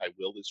yet. I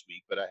will this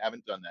week, but I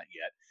haven't done that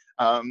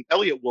yet.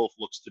 Elliot Wolf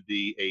looks to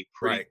be a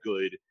pretty right,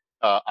 good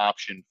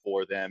option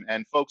for them.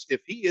 And folks,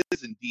 if he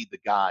is indeed the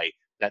guy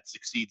that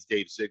succeeds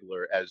Dave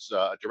Ziegler as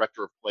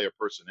director of player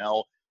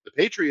personnel, the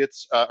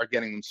Patriots are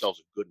getting themselves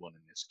a good one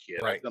in this kid.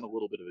 I've right. done a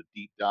little bit of a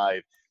deep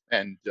dive,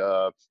 and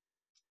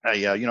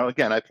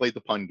Again, I played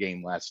the pun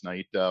game last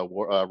night,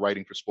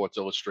 writing for Sports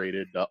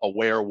Illustrated. A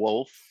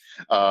werewolf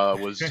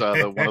was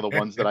one of the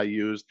ones that I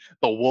used.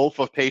 The Wolf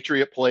of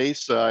Patriot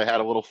Place. I had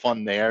a little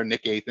fun there.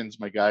 Nick Athens,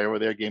 my guy over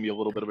there, gave me a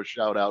little bit of a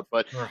shout out.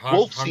 But Or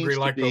Wolf hungry seems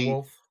to like the be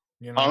wolf,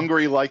 you know?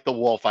 hungry like the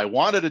wolf. I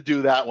wanted to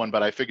do that one,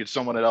 but I figured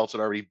someone else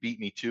had already beat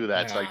me to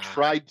that. So I Yeah.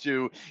 tried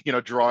to,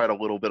 draw it a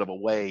little bit of a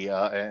way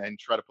and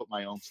try to put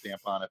my own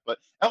stamp on it. But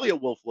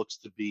Elliot Wolf looks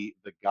to be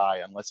the guy,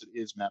 unless it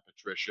is Matt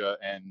Patricia,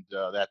 and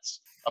that's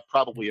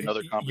probably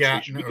another Yeah.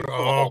 conversation. No, We could fill a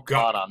oh, whole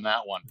God. pod on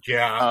that one.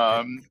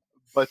 Yeah.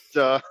 But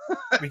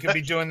We could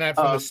be doing that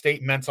from the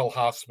state mental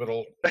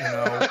hospital,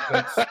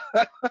 That's...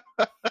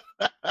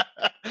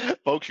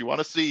 Folks, you want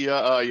to see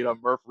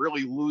Murph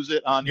really lose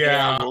it on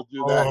Yeah. air? We'll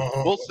do that.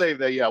 Oh. We'll save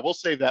that. Yeah, we'll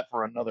save that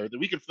for another.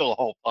 We can fill a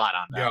whole pot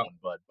on that one,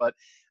 bud. But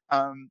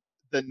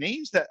the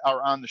names that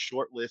are on the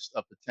short list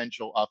of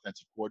potential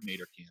offensive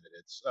coordinator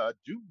candidates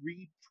do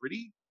read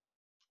pretty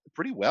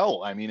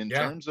well. I mean, in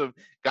terms of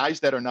guys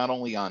that are not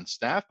only on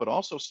staff but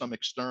also some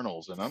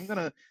externals. And I'm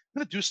gonna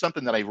do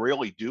something that I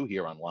rarely do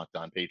here on Locked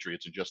On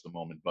Patriots in just a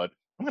moment, but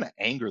I'm gonna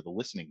anger the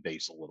listening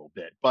base a little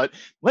bit. But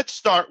let's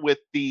start with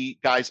the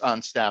guys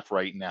on staff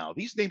right now.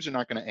 These names are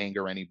not going to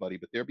anger anybody,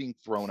 but they're being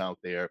thrown out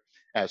there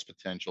as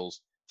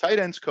potentials. Tight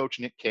ends coach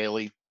Nick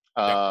Caley,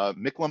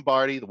 Mick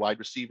Lombardi, the wide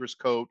receivers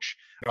coach,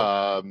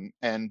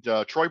 and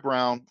Troy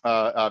Brown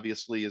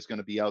obviously is going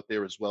to be out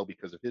there as well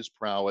because of his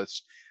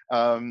prowess.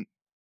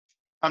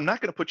 I'm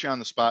not going to put you on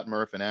the spot,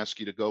 Murph, and ask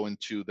you to go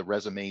into the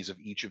resumes of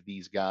each of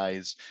these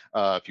guys.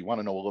 If you want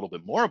to know a little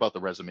bit more about the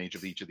resumes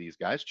of each of these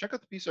guys, check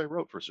out the piece I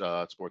wrote for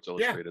Sports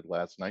Illustrated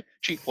last night.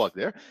 Cheap plug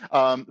there.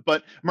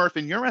 But Murph,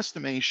 in your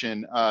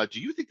estimation, do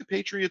you think the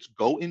Patriots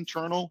go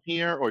internal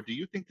here, or do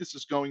you think this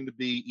is going to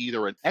be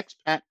either an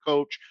expat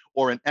coach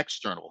or an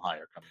external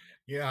hire coming in?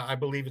 Yeah, I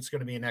believe it's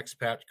going to be an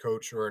expat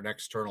coach or an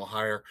external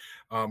hire,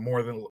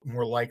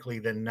 more likely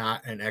than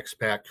not an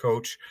expat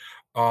coach.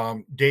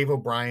 Dave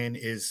O'Brien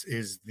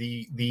is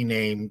the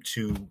name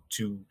to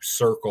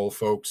circle,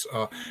 folks.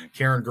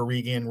 Karen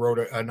Garegian wrote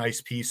a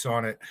nice piece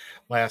on it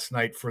last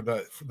night for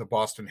the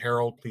Boston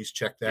Herald. Please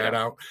check that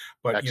out.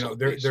 But Excellent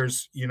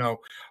there's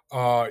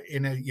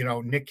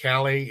Nick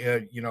Caley,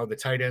 the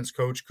tight ends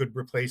coach could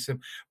replace him.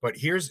 But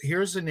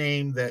here's a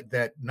name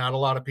that not a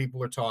lot of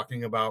people are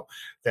talking about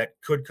that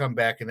could come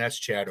back, and that's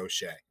Chad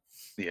O'Shea.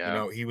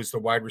 Yeah. He was the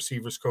wide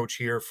receivers coach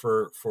here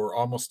for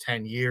almost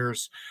 10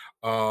 years.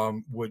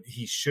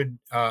 He should,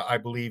 I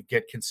believe,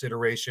 get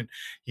consideration.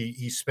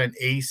 He spent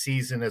a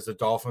season as a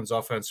Dolphins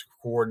offensive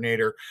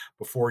coordinator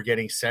before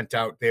getting sent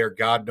out there.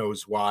 God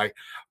knows why.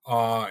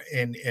 I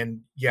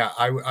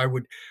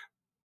would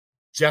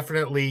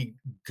definitely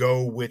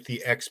go with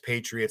the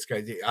expatriates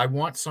guys. I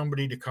want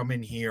somebody to come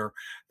in here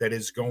that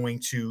is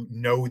going to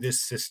know this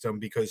system,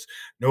 because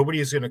nobody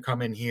is going to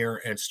come in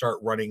here and start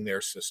running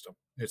their system.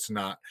 It's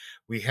not.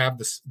 We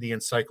have the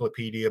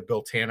encyclopedia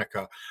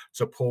Britannica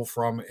to pull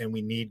from, and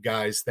we need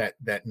guys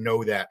that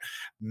know that.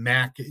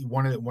 Mac,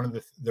 one of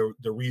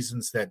the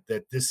reasons that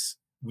this,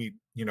 we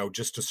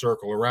just to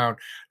circle around,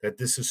 that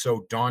this is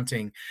so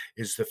daunting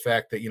is the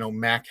fact that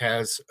Mac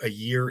has a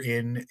year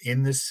in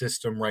this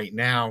system right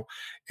now,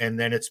 and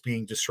then it's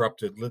being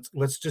disrupted.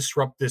 Let's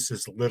disrupt this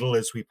as little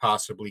as we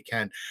possibly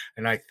can,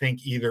 and I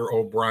think either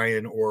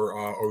O'Brien or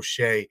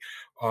O'Shea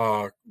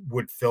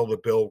would fill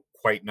the bill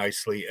quite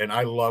nicely. And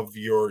I love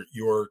your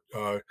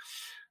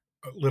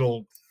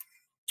little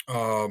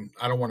I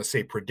don't want to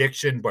say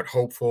prediction, but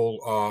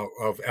hopeful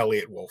of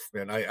Elliot Wolf.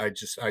 And I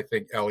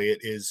think Elliot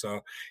is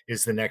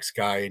the next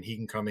guy, and he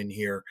can come in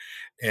here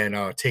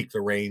and take the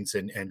reins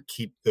and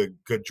keep the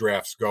good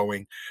drafts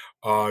going.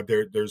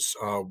 There's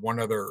one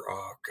other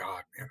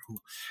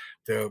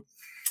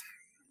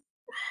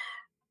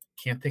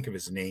can't think of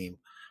his name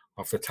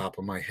off the top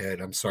of my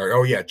head. I'm sorry.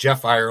 Oh yeah,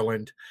 Jeff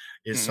Ireland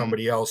is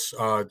somebody else.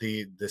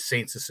 The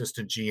Saints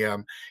assistant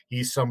GM.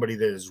 He's somebody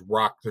that has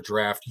rocked the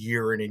draft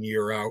year in and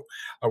year out.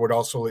 I would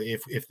also,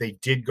 if they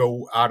did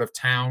go out of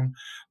town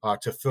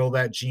to fill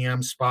that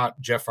GM spot,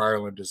 Jeff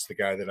Ireland is the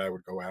guy that I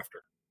would go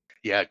after.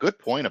 Yeah, good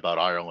point about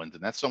Ireland,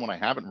 and that's someone I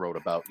haven't wrote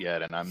about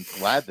yet, and I'm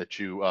glad that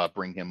you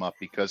bring him up,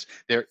 because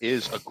there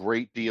is a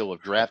great deal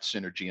of draft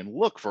synergy. And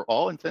look, for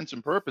all intents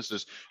and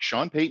purposes,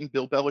 Sean Payton,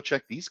 Bill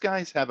Belichick, these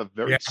guys have a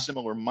very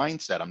similar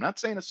mindset. I'm not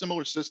saying a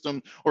similar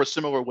system or a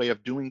similar way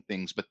of doing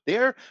things, but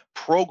they're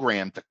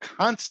programmed to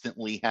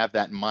constantly have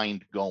that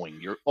mind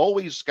going. You're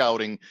always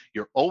scouting.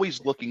 You're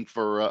always looking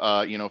for,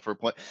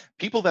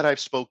 people that I've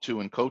spoke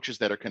to and coaches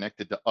that are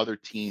connected to other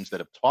teams that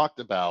have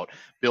talked about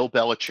Bill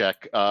Belichick,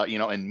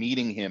 and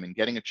meeting him and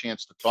getting a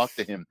chance to talk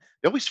to him.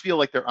 They always feel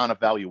like they're on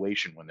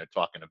evaluation when they're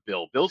talking to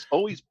Bill. Bill's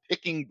always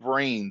picking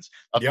brains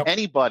of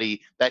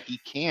anybody that he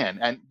can.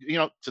 And,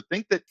 to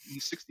think that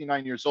he's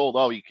 69 years old,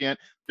 you can't,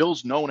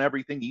 Bill's known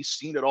everything. He's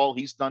seen it all.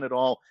 He's done it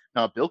all.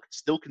 Now, Bill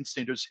still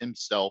considers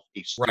himself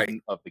a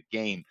student of the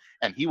game,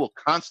 and he will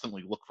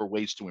constantly look for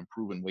ways to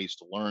improve and ways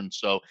to learn.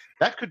 So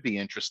that could be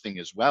interesting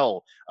as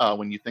well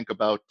when you think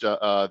about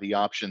the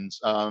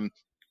options.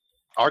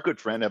 Our good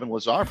friend Evan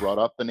Lazar brought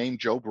up the name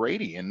Joe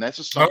Brady, and this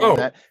is someone Oh,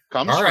 that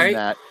comes all from right.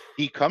 that.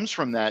 He comes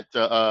from that,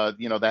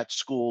 that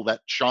school,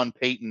 that Sean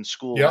Payton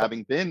school, Yep.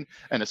 having been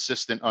an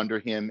assistant under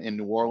him in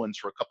New Orleans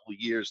for a couple of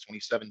years.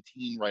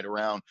 2017, right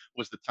around,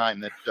 was the time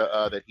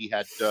that he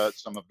had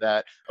some of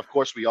that. Of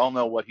course, we all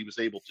know what he was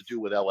able to do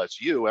with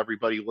LSU.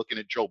 Everybody looking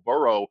at Joe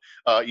Burrow,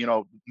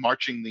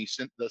 marching the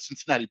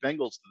Cincinnati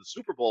Bengals to the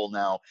Super Bowl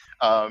now.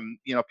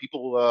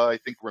 People I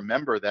think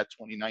remember that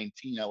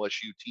 2019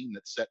 LSU team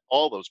that set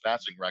all those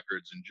passing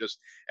records,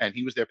 and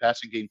he was their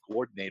passing game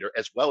coordinator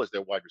as well as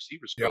their wide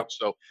receivers Yep. coach.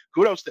 So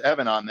kudos to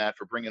Evan on that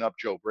for bringing up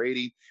Joe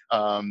Brady.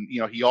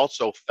 He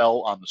also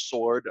fell on the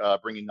sword,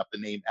 bringing up the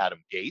name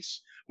Adam Gase,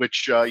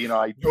 which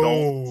I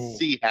don't Oh,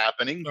 see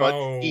happening, but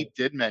oh, he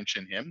did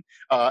mention him.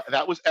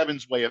 That was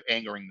Evan's way of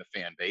angering the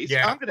fan base.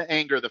 yeah, I'm going to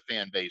anger the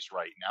fan base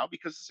right now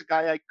because it's a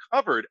guy I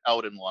covered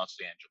out in Los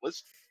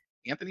Angeles.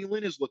 Anthony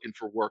Lynn is looking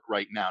for work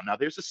right now. Now,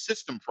 there's a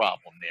system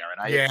problem there,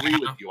 and I yeah, agree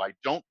with you. I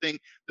don't think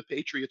the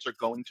Patriots are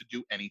going to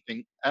do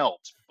anything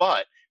else.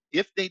 But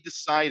if they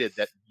decided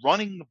that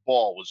running the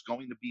ball was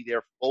going to be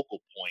their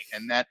focal point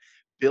and that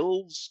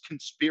Bill's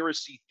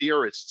conspiracy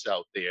theorists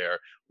out there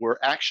were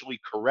actually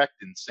correct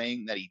in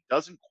saying that he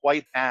doesn't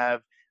quite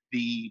have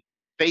the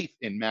faith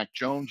in Mac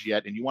Jones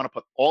yet, and you want to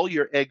put all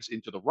your eggs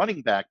into the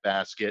running back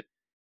basket,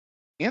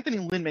 Anthony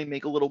Lynn may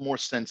make a little more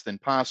sense than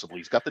possible.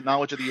 He's got the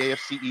knowledge of the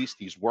AFC East.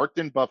 He's worked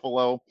in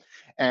Buffalo,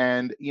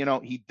 and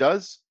he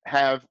does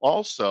have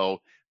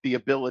also the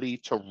ability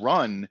to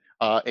run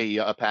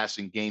a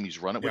passing game. He's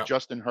run it with yep,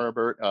 Justin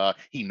Herbert.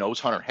 He knows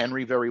Hunter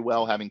Henry very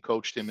well, having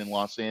coached him in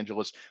Los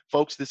Angeles.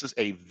 Folks, this is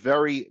a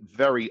very,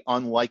 very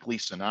unlikely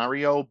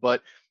scenario,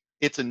 but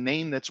it's a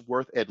name that's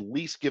worth at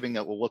least giving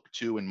a look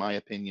to, in my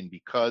opinion,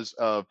 because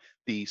of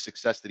the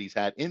success that he's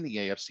had in the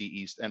AFC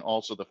East and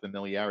also the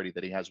familiarity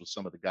that he has with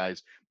some of the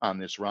guys on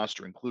this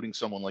roster, including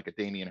someone like a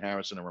Damian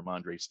Harrison or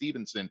Ramondre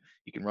Stevenson.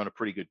 He can run a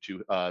pretty good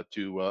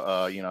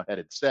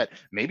headed set.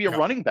 Maybe a yep.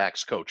 running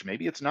backs coach.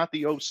 Maybe it's not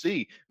the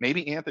OC.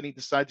 Maybe Anthony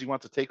decides he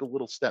wants to take a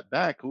little step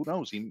back. Who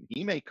knows?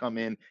 He may come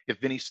in if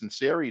Vinny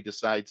Sinceri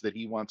decides that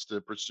he wants to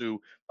pursue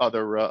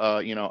other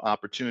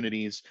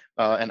opportunities.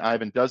 And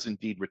Ivan does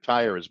indeed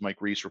retire, as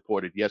Mike Reese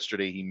reported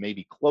yesterday. He may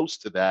be close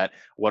to that.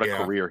 What a Yeah,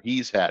 career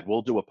he's had.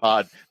 We'll do a pod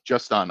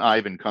just on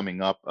Ivan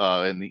coming up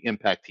and the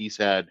impact he's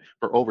had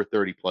for over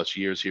 30 plus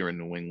years here in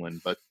New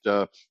England. But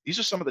these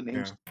are some of the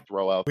names yeah. to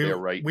throw out We there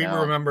right we now.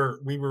 remember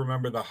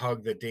the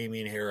hug that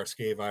Damian Harris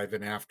gave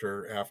Ivan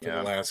after the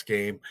Yeah. last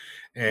game,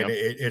 and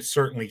Yep. it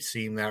certainly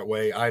seemed that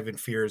way. Ivan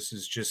Fears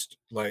is just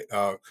like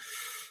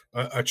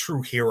a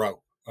true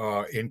hero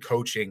in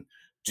coaching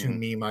to Mhm.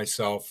 me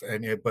myself,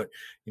 but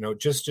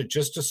just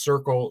to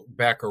circle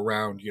back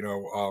around,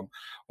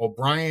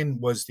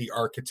 O'Brien was the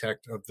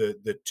architect of uh,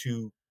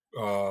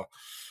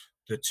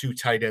 the two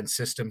tight end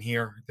system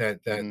here.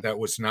 That that Mhm. that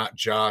was not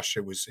Josh.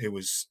 It was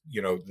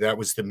that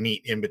was the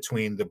meat in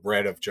between the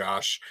bread of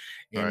Josh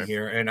All in right.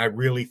 here. And I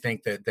really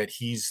think that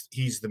he's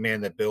the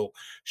man that Bill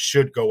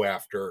should go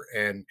after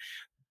and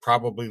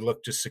probably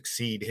look to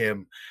succeed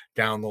him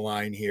down the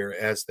line here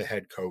as the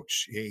head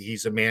coach.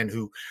 He's a man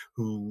who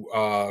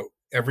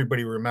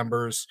everybody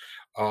remembers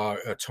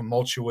a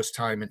tumultuous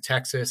time in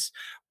Texas,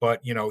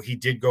 but he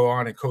did go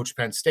on and coach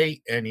Penn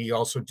State, and he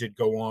also did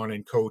go on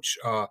and coach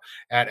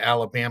at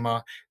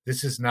Alabama.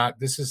 This is not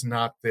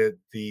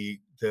the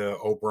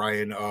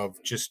O'Brien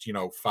of just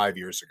 5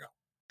 years ago.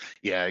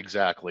 Yeah,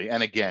 exactly.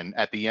 And again,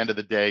 at the end of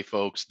the day,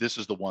 folks, this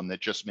is the one that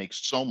just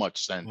makes so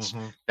much sense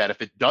Mm-hmm. that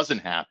if it doesn't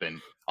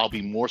happen, I'll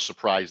be more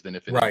surprised than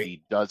if it Right.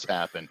 indeed does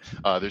happen.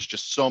 There's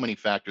just so many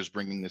factors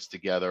bringing this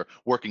together.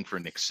 Working for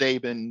Nick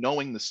Saban,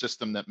 knowing the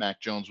system that Mac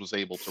Jones was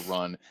able to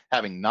run,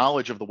 having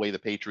knowledge of the way the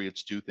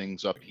Patriots do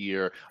things up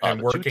here, And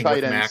the two working tight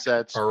with end Mac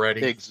sets.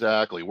 already,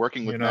 Exactly.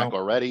 Working you with Mac know,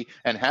 already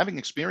and having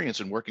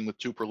experience in working with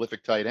two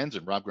prolific tight ends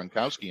in Rob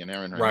Gronkowski and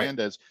Aaron right,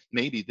 Hernandez.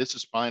 Maybe this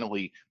is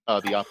finally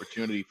the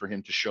opportunity for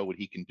him to show what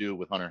he can do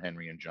with Hunter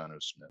Henry and John O.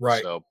 Smith.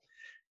 right. So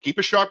keep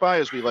a sharp eye,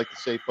 as we like to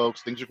say,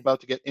 folks. Things are about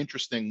to get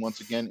interesting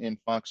once again in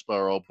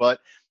Foxborough.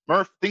 But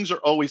Murph, things are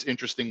always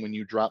interesting when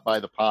you drop by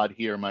the pod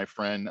here, my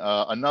friend.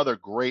 Another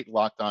great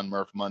Locked On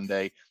Murph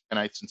Monday. And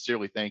I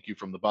sincerely thank you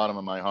from the bottom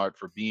of my heart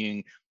for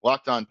being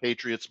Locked On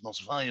Patriots'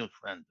 most valued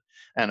friend.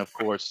 And of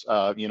course,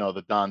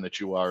 the Don that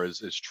you are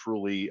is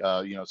truly,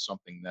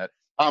 something that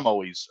I'm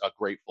always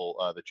grateful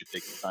that you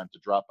take the time to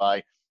drop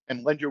by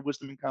and lend your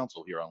wisdom and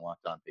counsel here on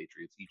Locked On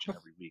Patriots each and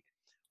every week.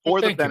 Well,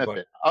 For the thank you, bud.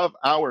 benefit of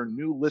our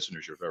new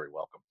listeners, you're very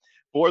welcome.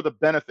 For the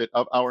benefit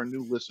of our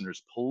new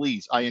listeners,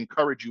 please, I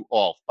encourage you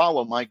all,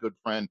 follow my good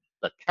friend,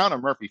 the Counter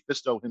Murphy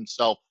Fisto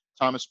himself,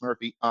 Thomas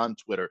Murphy, on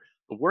Twitter.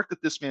 The work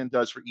that this man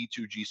does for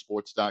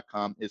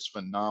E2Gsports.com is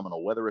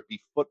phenomenal, whether it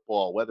be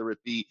football, whether it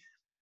be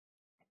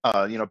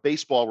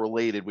baseball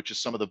related, which is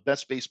some of the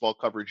best baseball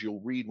coverage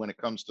you'll read when it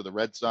comes to the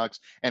Red Sox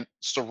and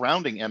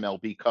surrounding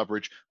MLB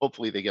coverage.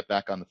 Hopefully they get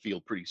back on the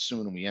field pretty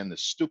soon and we end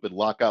this stupid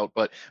lockout.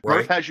 But Murph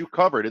Right. has you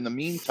covered in the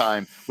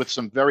meantime with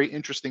some very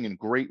interesting and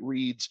great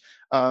reads.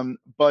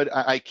 But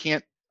I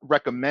can't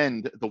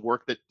recommend the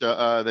work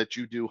that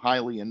you do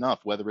highly enough,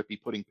 whether it be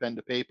putting pen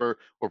to paper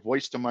or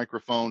voice to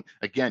microphone.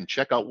 Again,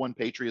 check out One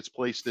Patriots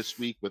Place this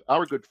week with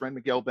our good friend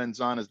Miguel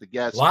Benzon as the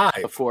guest. Of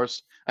Live.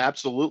 course,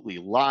 absolutely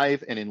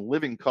live and in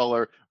living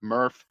color.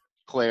 Murph,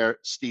 Claire,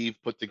 Steve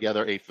put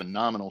together a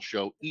phenomenal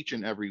show each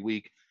and every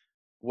week.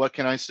 What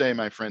can I say,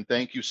 my friend?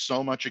 Thank you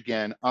so much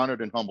again.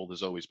 Honored and humbled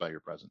as always by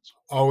your presence.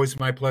 Always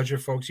my pleasure,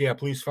 folks. Yeah,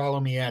 please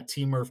follow me at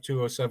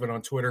tmurph207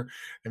 on Twitter,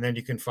 and then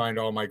you can find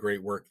all my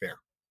great work there.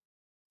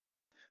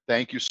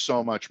 Thank you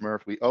so much,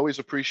 Murph. We always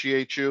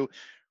appreciate you.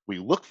 We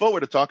look forward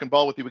to talking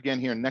ball with you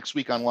again here next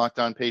week on Locked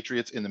On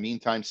Patriots. In the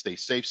meantime, stay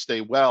safe, stay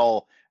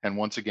well. And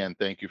once again,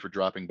 thank you for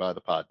dropping by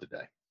the pod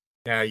today.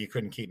 Yeah, you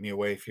couldn't keep me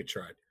away if you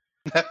tried.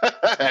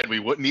 And we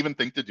wouldn't even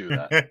think to do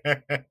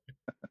that.